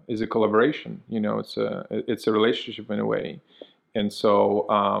a collaboration. It's a relationship in a way, and so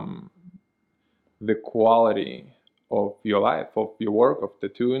the quality of your life, of your work, of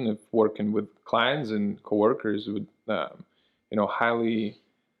tattooing, of working with clients and coworkers would highly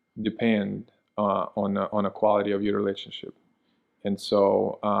depend on a quality of your relationship, and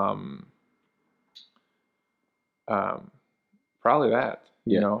so. Probably that,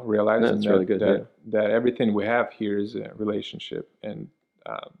 realizing that everything we have here is a relationship, and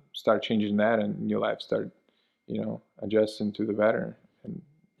start changing that, and your life start, adjusting to the better. And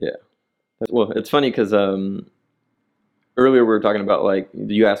Well, it's funny because earlier we were talking about like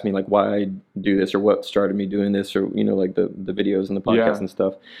you asked me like why I do this or what started me doing this or like the videos and the podcast Yeah. and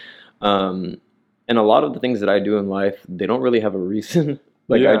stuff. Um, and a lot of the things that I do in life, they don't really have a reason.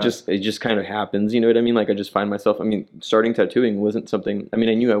 Like Yeah. it just kind of happens. You know what I mean? Like I just find myself. I mean, starting tattooing wasn't something. I mean,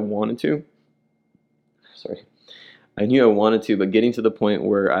 I knew I wanted to. Sorry, I knew I wanted to, but getting to the point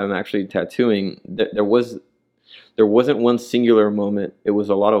where I'm actually tattooing, there wasn't one singular moment. It was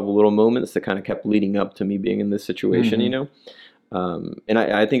a lot of little moments that kind of kept leading up to me being in this situation. You Mhm. know. And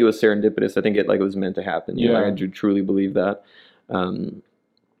I think it was serendipitous. I think it was meant to happen. You know, like I Yeah. do truly believe that. Um,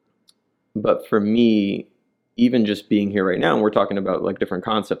 but for me, even just being here right now, and we're talking about like different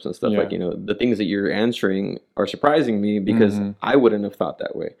concepts and stuff, like, Yeah. the things that you're answering are surprising me because Mhm. I wouldn't have thought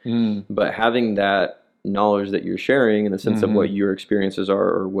that way. Mm. But having that knowledge that you're sharing in the sense of what Mhm. your experiences are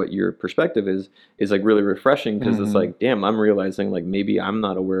or what your perspective is like really refreshing because it's Mhm. like, damn, I'm realizing like maybe I'm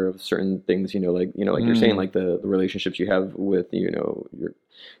not aware of certain things, like you're saying, Mm. like the relationships you have with,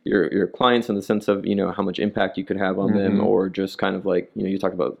 your clients in the sense of, how much impact you could have on them, Mhm. or just kind of like, you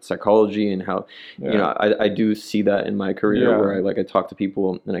talk about psychology and how, Yeah. I do see that in my career where Yeah. I talk to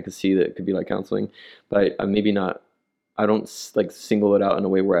people and I can see that it could be like counseling, but I maybe not, I don't like single it out in a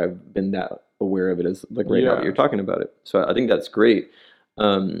way where I've been that aware of it as like right now that you're Yeah. talking about it. So I think that's great.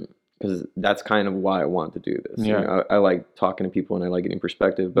 Because that's kind of why I want to do this. Yeah. I like talking to people and I like getting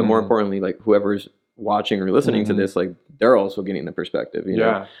perspective, but more Mhm. importantly, like whoever's watching or listening to Mhm. this, like they're also getting the perspective.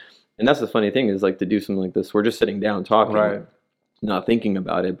 Yeah. And that's the funny thing is like to do something like this, we're just sitting down talking, Right. not thinking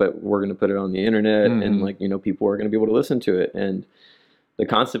about it, but we're going to put it on the internet and Mhm. like, people are going to be able to listen to it. And the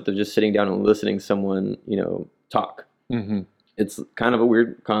concept of just sitting down and listening to someone, talk, Mhm. it's kind of a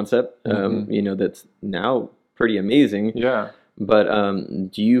weird concept, Mhm. that's now pretty amazing. Yeah. But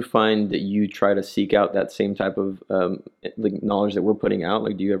do you find that you try to seek out that same type of like knowledge that we're putting out?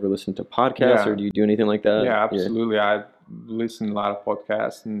 Like, do you ever listen to podcasts or Yeah. do you do anything like that? Yeah. Yeah. Absolutely. I listen to a lot of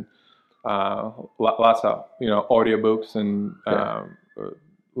podcasts and lots of audiobooks and Yeah.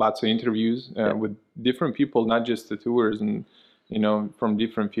 lots of interviews Yeah. with different people, not just tattooers and from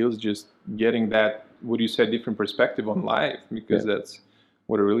different fields. Just getting that, what you said, different perspective on life, because Yeah. that's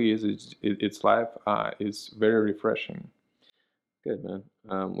what it really is. It's life is very refreshing. Good,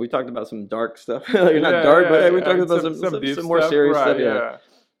 man. We talked about some dark stuff. Like, not Yeah, dark, but yeah, hey, we yeah. talked It's about some deep some more stuff, serious stuff. right? Yeah.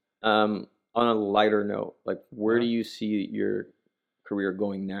 Yeah. On a lighter note, like, where do Uh-huh. you see your career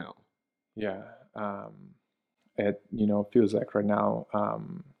going now? Yeah. It feels like right now,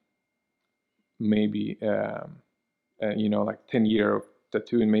 maybe like 10 year of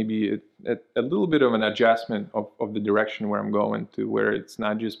tattooing, maybe a little bit of an adjustment of the direction where I'm going to, where it's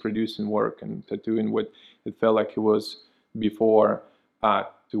not just producing work and tattooing what it felt like it was before,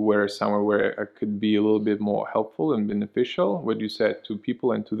 to where somewhere where I could be a little bit more helpful and beneficial, what you said, to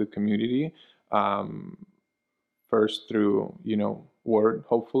people and to the community. Um, First through word,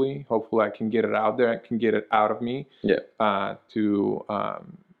 hopefully I can get it out there, I can get it out of me, Yeah. To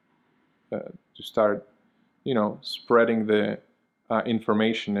start spreading the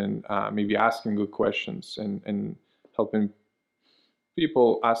information, and maybe asking good questions, and helping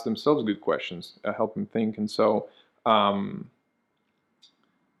people ask themselves good questions, help them think. And so, um,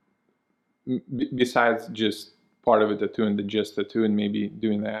 besides just part of it, tattooing, the just tattooing, maybe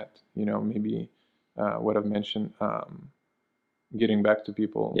doing that, maybe what I've mentioned, getting back to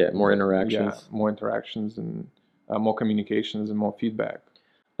people, Yeah. More yeah, interactions. more interactions, and more communications and more feedback.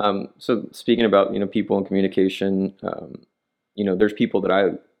 So speaking about, people and communication, there's people that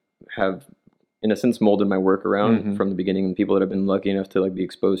I have, in a sense, molded my work around Hmm. from the beginning, and people that I've been lucky enough to like be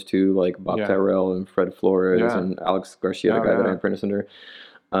exposed to, like Bob Yeah. Tyrell and Fred Flores Yeah. and Alex Garcia, the Oh, guy that I yeah. apprenticed under.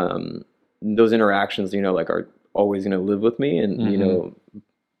 Um, those interactions, like are always going to live with me, and Hmm.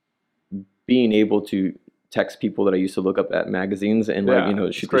 being able to text people that I used to look up at magazines and like, Yeah,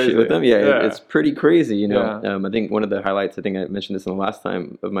 it's shoot the shit with crazy. them. Yeah, Yeah. it's pretty crazy. Yeah. I think one of the highlights, I think I mentioned this in the last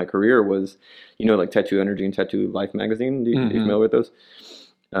time of my career, was, like Tattoo Energy and Tattoo Life magazine. You Hmm. familiar with those?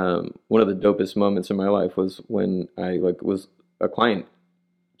 One of the dopest moments in my life was when I like was a client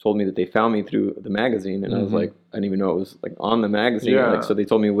told me that they found me through the magazine, and I was Hmm. like, I didn't even know it was like on the magazine. Like, so Yeah. they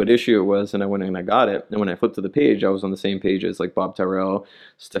told me what issue it was, and I went and I got it. And when I flipped to the page, I was on the same page as like Bob Tyrell,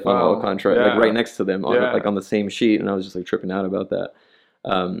 Stefan Wow. Alcantara, like right Yeah. next to them on like Yeah. on the same sheet, and I was just like tripping out about that.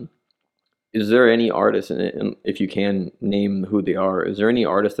 Um, is there any artists, and if you can name who they are, is there any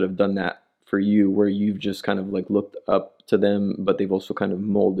artists that have done that for you, where you've just kind of like looked up to them, but they've also kind of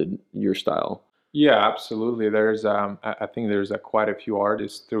molded your style? Yeah, absolutely. There's I think there's quite a few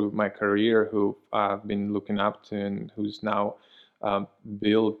artists through my career who I've been looking up to, and who's now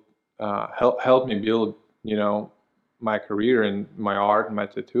build help me build, you know, my career and my art and my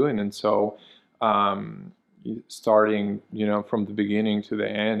tattooing. And so starting, from the beginning to the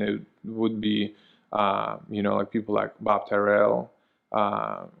end, it would be, like people like Bob Tyrrell,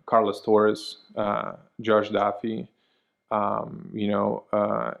 Carlos Torres, Josh Duffy,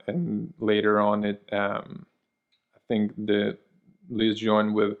 and later on I think the Liz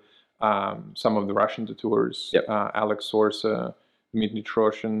joined with some of the Russian tattooers, Yep. Alex Sorsa, Dmitry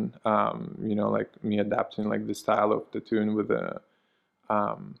Troshin, like me adapting like the style of tattooing with a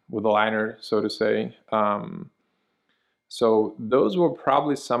liner, so to say. So those were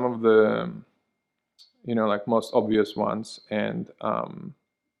probably some of the, like most obvious ones, and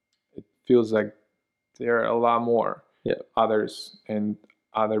it feels like there are a lot more others and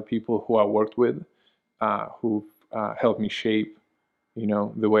other people who I worked with who helped me shape,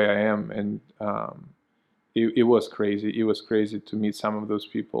 the way I am. And it was crazy. It was crazy to meet some of those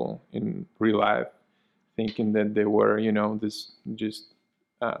people in real life, thinking that they were, this just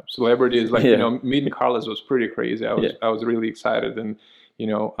celebrities. Like, meeting Carlos was pretty crazy. I was really excited. And,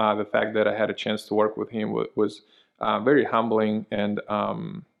 the fact that I had a chance to work with him was very humbling and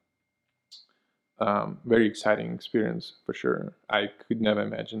very exciting experience for sure. I could never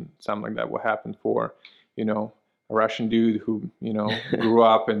imagine something like that would happen for, a Russian dude who, grew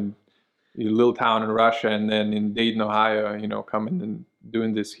up in a little town in Russia and then in Dayton, Ohio, coming and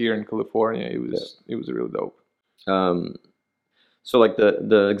doing this here in California. It was really dope. So like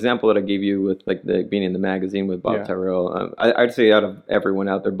the example that I gave you with like the being in the magazine with Bob Tyrrell, I'd say out of everyone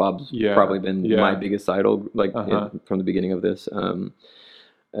out there, Bob's probably been my biggest idol, like from the beginning of this.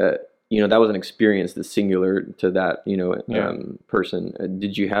 That was an experience that's singular to that, person.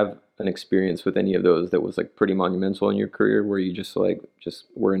 Did you have an experience with any of those that was like pretty monumental in your career, where you just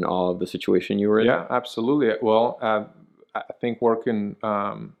were in awe of the situation you were in? Yeah, absolutely. Well, I think working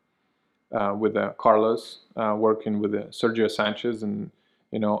with Carlos, working with Sergio Sanchez and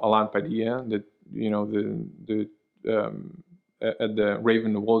Alan Padilla, that the at the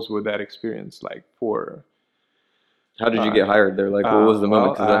Raven Walls with that experience, like for. How did you get hired there? Like, what was the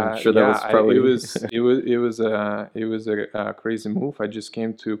moment? Because I'm sure that was probably. It was a crazy move. I just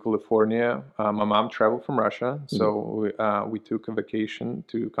came to California. My mom traveled from Russia, so we took a vacation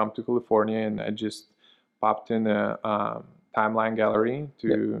to come to California, and I just popped in a Timeline Gallery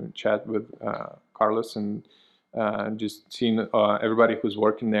to chat with Carlos and just seeing everybody who's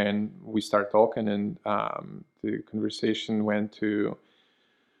working there, and we start talking, and the conversation went to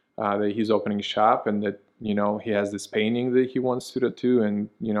that he's opening a shop and that he has this painting that he wants to tattoo, and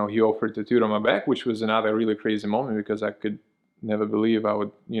he offered to tattoo it on my back, which was another really crazy moment because I could never believe I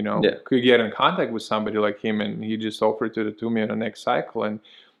would could get in contact with somebody like him, and he just offered to tattoo me on the next cycle. And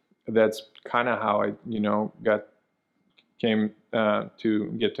that's kind of how I came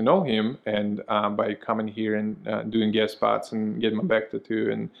to get to know him, and by coming here and doing guest spots and getting my back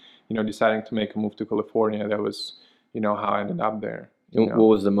tattoo, and deciding to make a move to California. That was how I ended up there. What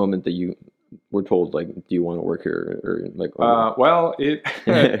was the moment that you were told, like, do you want to work here, or like? Well,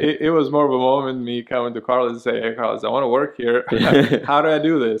 it was more of a moment me coming to Carlos and say, "Hey, Carlos, I want to work here. How do I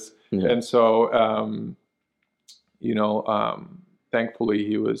do this?" Yeah. And so, thankfully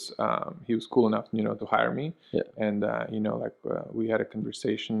he was cool enough, to hire me. Yeah. And we had a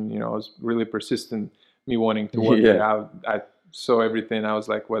conversation. I was really persistent, me wanting to work there. I saw everything. I was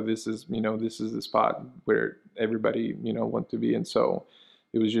like, well, this is the spot where everybody want to be. And so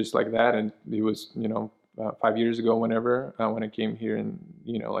it was just like that. And it was 5 years ago, when I came here and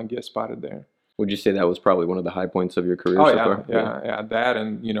and guest spotted there. Would you say that was probably one of the high points of your career so far? Yeah, that,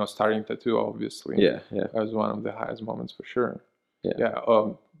 and starting tattoo, obviously. Yeah. That was one of the highest moments for sure. Yeah,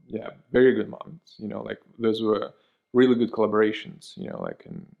 very good moments. Like those were really good collaborations.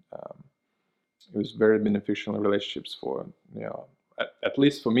 And it was very beneficial relationships for at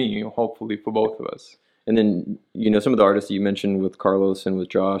least for me, hopefully for both of us. And then some of the artists you mentioned with Carlos and with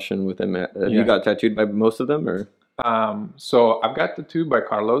Josh and with him, you got tattooed by most of them, or? So I've got tattooed by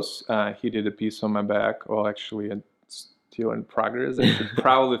Carlos. He did a piece on my back. Well, actually, it's still in progress. I should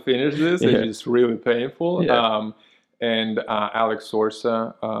probably finish this. It's just really painful. Yeah. And Alex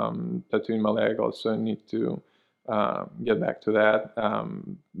Sorsa tattooing my leg. Also, I need to get back to that.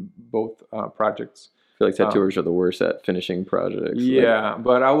 Both projects. I feel like tattooers are the worst at finishing projects. Yeah,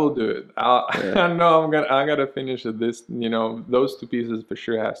 but I will do it. I know I gotta finish it. Those two pieces for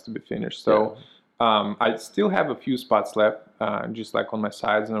sure has to be finished. So I still have a few spots left, just like on my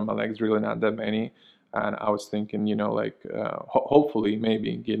sides and on my legs. Really not that many. And I was thinking, hopefully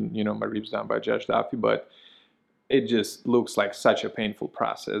maybe getting my ribs done by Josh Duffy, but it just looks like such a painful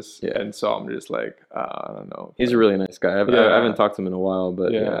process. Yeah. And so I'm just like, I don't know. He's a really nice guy. I Yeah. haven't talked to him in a while,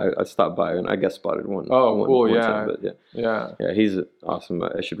 but Yeah. I stopped by and I guess spotted one. Oh, cool. one Yeah. time, but yeah, he's awesome.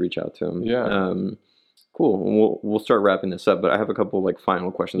 I should reach out to him. Yeah. Cool. We'll start wrapping this up, but I have a couple like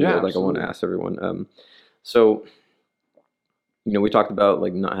final questions Yeah, that I want to ask everyone. So we talked about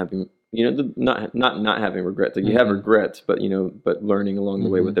like not having not having regrets. Like you have regrets, but but learning along the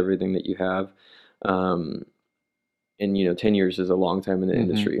way with everything that you have. And 10 years is a long time in the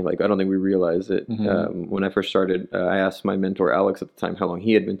industry. Like I don't think we realize it. When I first started, I asked my mentor Alex at the time how long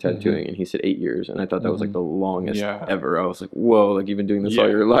he had been tattooing, and he said 8 years, and I thought that was like the longest ever. I was like, whoa, like you've been doing this all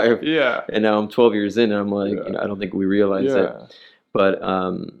your life. Yeah. And now I'm 12 years in, and I'm like, I don't think we realize it. But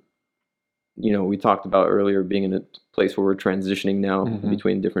we talked about earlier being in a place where we're transitioning now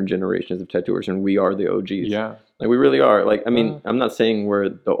between different generations of tattooers, and we are the OGs. Yeah. Like we really are. Like I mean, I'm not saying we're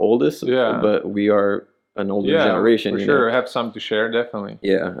the oldest, but we are an older generation. For sure. Have some to share, definitely.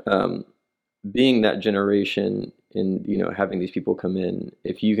 Yeah. Being that generation and having these people come in,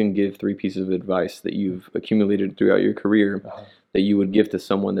 if you can give 3 pieces of advice that you've accumulated throughout your career that you would give to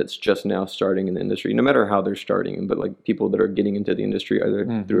someone that's just now starting in the industry, no matter how they're starting, but like people that are getting into the industry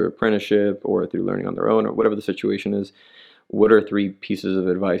either through apprenticeship or through learning on their own or whatever the situation is, what are 3 pieces of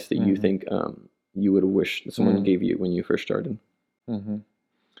advice that you think you would wish someone gave you when you first started?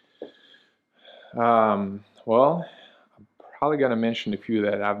 Well, I'm probably gonna mention a few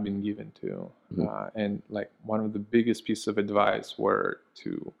that I've been given to, and like one of the biggest pieces of advice were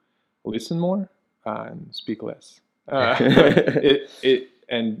to listen more and speak less. It's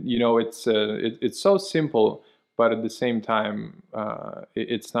so simple, but at the same time,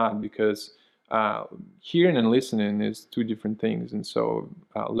 it's not, because hearing and listening is 2 different things, and so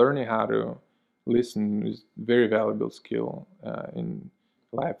learning how to listen is very valuable skill in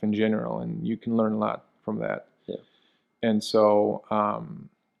life in general, and you can learn a lot from that. Yeah. And so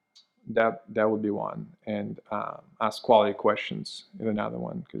that would be one, and ask quality questions is another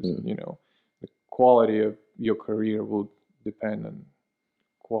one, because the quality of your career will depend on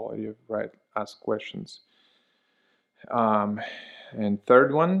quality of ask questions. And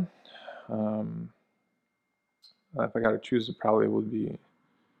third one, if I got to choose, it probably would be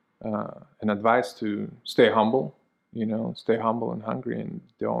an advice to stay humble. Stay humble and hungry, and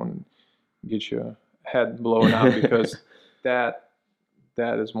don't get your head blown up, because that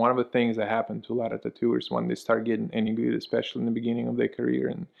is one of the things that happen to a lot of tattooers when they start getting any good, especially in the beginning of their career.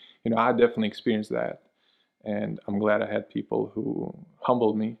 And I definitely experienced that, and I'm glad I had people who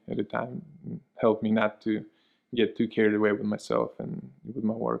humbled me at the time, and helped me not to get too carried away with myself and with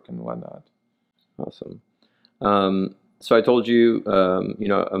my work and whatnot. Awesome. So I told you, I'm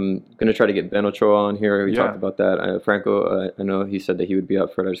going to try to get Ben Ochoa on here. We talked about that. Franco, I know he said that he would be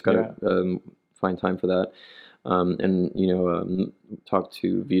up for it. I just got to find time for that. And talk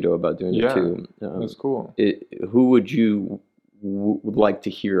to Vito about doing it too. That's cool. Who would you would like to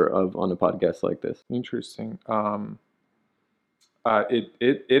hear of on a podcast like this? Interesting.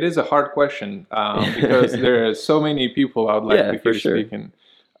 It is a hard question because there are so many people I would like to hear speaking.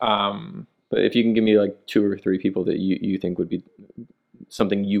 But if you can give me like 2 or 3 people that you think would be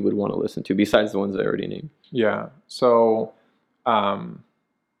something you would want to listen to besides the ones I already named. Yeah. So, from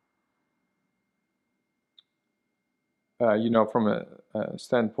a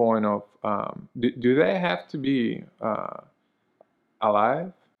standpoint of, do they have to be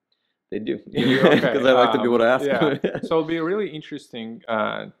alive? They do. Because I like to be able to ask them. So it'll be really interesting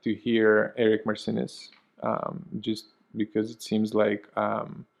to hear Eric Marcinez, just because it seems like,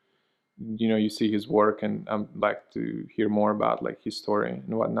 you see his work, and I'd like to hear more about like his story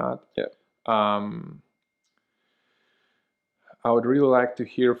and whatnot. Yeah. I would really like to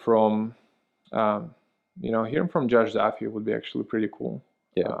hear from, hearing from Josh Zafia would be actually pretty cool.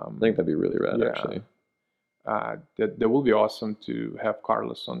 Yeah, I think that'd be really rad, actually. That will be awesome to have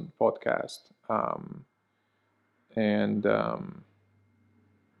Carlos on podcast.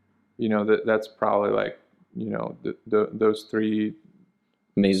 That's probably like, those 3.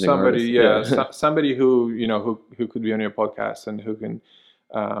 Amazing somebody, artists. Somebody who who could be on your podcast and who can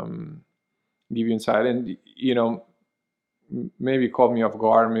give you insight, and maybe caught me off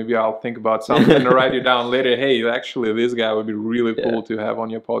guard. Maybe I'll think about something and write it down later. Hey, actually, this guy would be really cool to have on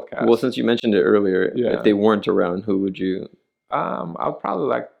your podcast. Well, since you mentioned it earlier, if they weren't around, who would you? I'd probably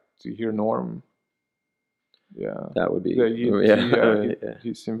like to hear Norm. Yeah, that would be.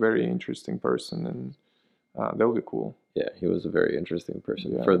 He seemed very interesting person, and that would be cool. Yeah, he was a very interesting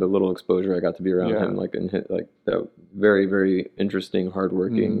person. For the little exposure I got to be around him, that very, very interesting,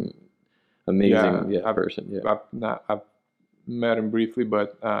 hardworking, amazing person. Yeah, I've met him briefly,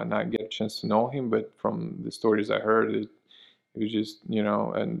 but not get a chance to know him. But from the stories I heard, it was just,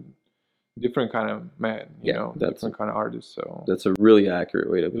 and different kind of man, different kind of artist. So that's a really accurate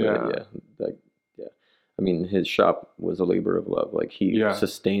way to put it. Yeah. Yeah, like yeah. I mean, his shop was a labor of love. Like he Yeah.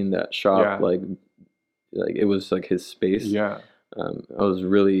 sustained that shop. Yeah. Like it was like his space. yeah, I was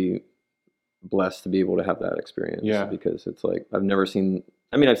really blessed to be able to have that experience. Yeah. Because it's like I've never seen.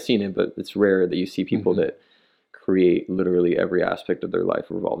 I mean, I've seen it, but it's rare that you see people Mhm. that create literally every aspect of their life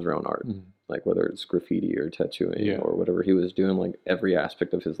revolves around art. Mhm. Like whether it's graffiti or tattooing Yeah. or whatever he was doing, like every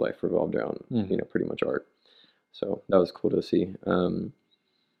aspect of his life revolved around, Mhm. pretty much art. So that was cool to see.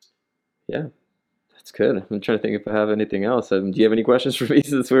 Yeah, that's good. I'm trying to think if I have anything else. Do you have any questions for me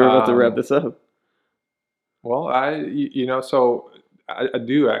since we were about to wrap this up? Well, so I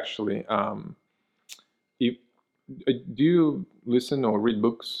do actually. If, do you listen or read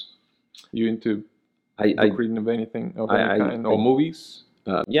books? You into book reading of anything of any kind, or movies?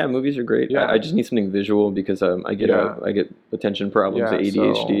 Yeah, movies are great. Yeah. I just need something visual because I get attention problems,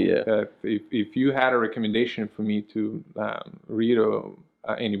 ADHD. So, if you had a recommendation for me to read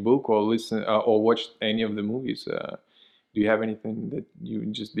any book or listen or watch any of the movies, do you have anything that you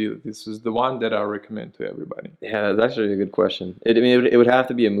just be? This is the one that I recommend to everybody. Yeah, that's actually a good question. It would have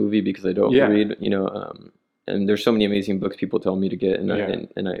to be a movie because I don't read. And there's so many amazing books people tell me to get, and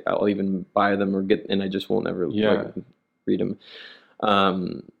I'll even buy them or get, and I just won't ever read them.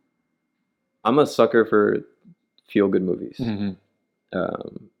 I'm a sucker for feel-good movies. Mm-hmm.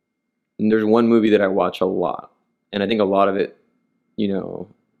 And there's one movie that I watch a lot, and I think a lot of it,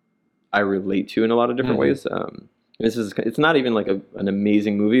 I relate to in a lot of different ways. It's not even like an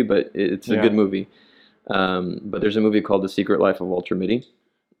amazing movie, but it's a good movie. But there's a movie called The Secret Life of Walter Mitty.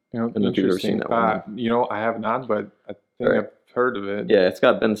 I don't know if you've ever seen that one. I have not, but I think I've heard of it. Yeah, it's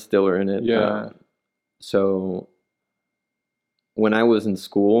got Ben Stiller in it. Yeah. So when I was in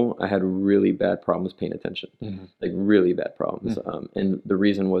school, I had really bad problems paying attention, like really bad problems. And the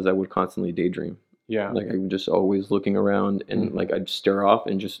reason was I would constantly daydream. Yeah. Like I was just always looking around and like I'd stare off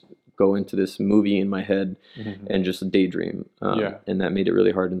and just go into this movie in my head and just daydream. And that made it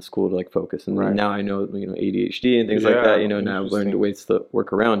really hard in school to like focus. And now I know, ADHD and things like that, now I've learned ways to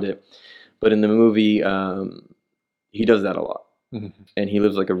work around it. But in the movie, he does that a lot. And he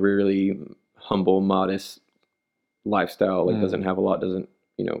lives like a really humble, modest lifestyle, like doesn't have a lot, doesn't,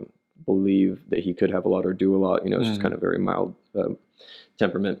 believe that he could have a lot or do a lot, it's just kind of very mild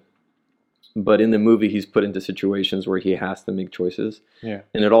temperament. But in the movie, he's put into situations where he has to make choices. Yeah.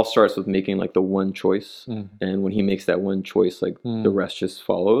 And it all starts with making like the one choice. And when he makes that one choice, like the rest just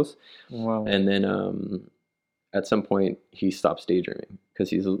follows. Wow. And then at some point, he stops daydreaming because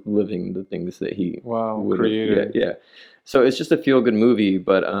he's living the things that he created. Yeah. So it's just a feel-good movie.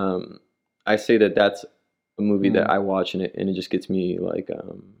 But I say that that's a movie that I watch and it just gets me like,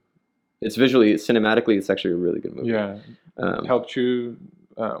 it's cinematically, it's actually a really good movie. Yeah. Helped you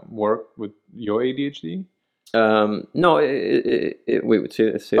work with your ADHD? No, wait,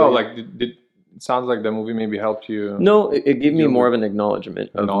 say like it sounds like the movie maybe helped you. No, it gave me more of an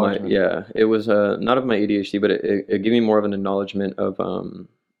acknowledgement of my, it was not of my ADHD, but it gave me more of an acknowledgement of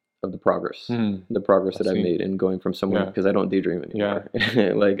the progress, that I made in going from someone, because I don't daydream anymore.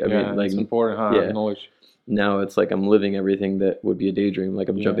 It's important, huh? Knowledge. Now it's like I'm living everything that would be a daydream. Like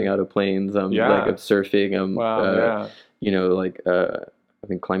I'm jumping out of planes. I'm surfing. I've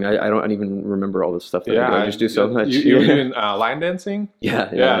been climbing. I don't even remember all this stuff that I do. I just do so much. You're doing line dancing? Yeah.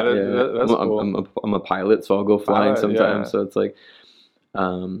 That's cool. I'm a pilot, so I'll go flying sometimes. So it's like,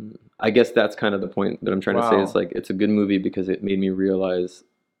 I guess that's kind of the point that I'm trying to say. It's like, it's a good movie because it made me realize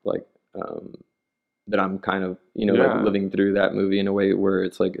like, that I'm kind of, like living through that movie in a way where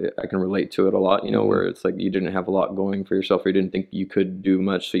it's like, I can relate to it a lot, where it's like, you didn't have a lot going for yourself, or you didn't think you could do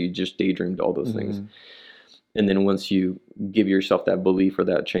much. So you just daydreamed all those things. And then once you give yourself that belief or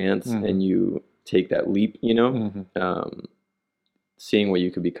that chance and you take that leap, seeing what you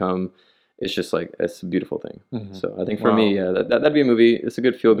could become, it's just like, it's a beautiful thing. So I think for me, that'd be a movie. It's a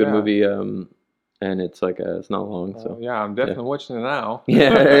good feel-good movie. And it's like, it's not long. So I'm definitely watching it now.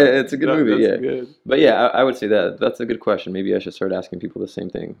 Yeah, it's a good movie. That's good. But yeah, I would say that's a good question. Maybe I should start asking people the same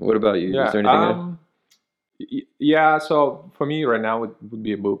thing. What about you? Is there anything? So for me right now, it would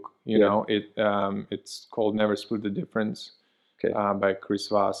be a book. It's called Never Split the Difference, by Chris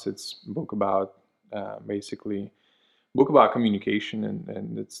Voss. It's a book about communication,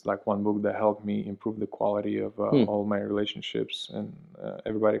 and it's like one book that helped me improve the quality of all my relationships and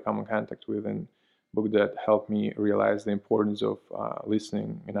everybody I come in contact with, and book that helped me realize the importance of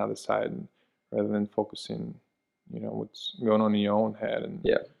listening another side rather than focusing, what's going on in your own head. And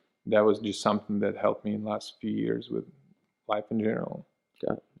that was just something that helped me in the last few years with life in general.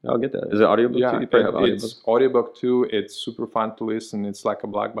 I'll get that. Is it audiobook Yeah, too? You probably have audiobook. it's audiobook too. It's super fun to listen. It's like a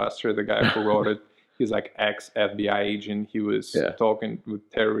blockbuster. The guy who wrote it, he's like ex-FBI agent. He was talking with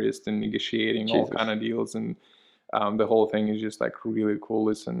terrorists and negotiating all kind of deals, and the whole thing is just like really cool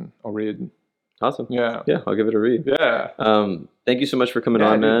listen or read. Awesome. Yeah. Yeah, I'll give it a read. Yeah. Thank you so much for coming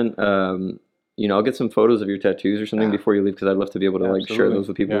on, man. You know, I'll get some photos of your tattoos or something before you leave, because I'd love to be able to like share those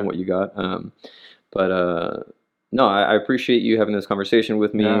with people and what you got. No, I appreciate you having this conversation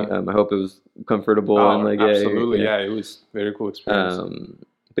with me. I hope it was comfortable and like absolutely. Yeah, it was very cool experience.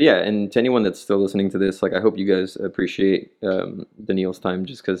 But yeah, and to anyone that's still listening to this, like I hope you guys appreciate Daniil's time,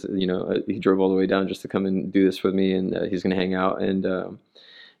 just because you know he drove all the way down just to come and do this with me, and he's gonna hang out. And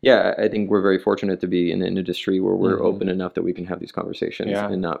yeah, I think we're very fortunate to be in an industry where we're open enough that we can have these conversations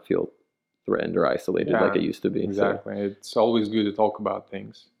and not feel threatened or isolated like it used to be. Exactly. So. It's always good to talk about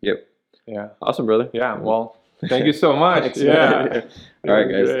things. Yep. Yeah. Awesome, brother. Yeah. Well, thank you so much. Thanks, all right,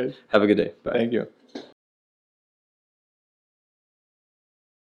 guys. Have a good day. Bye. Thank you.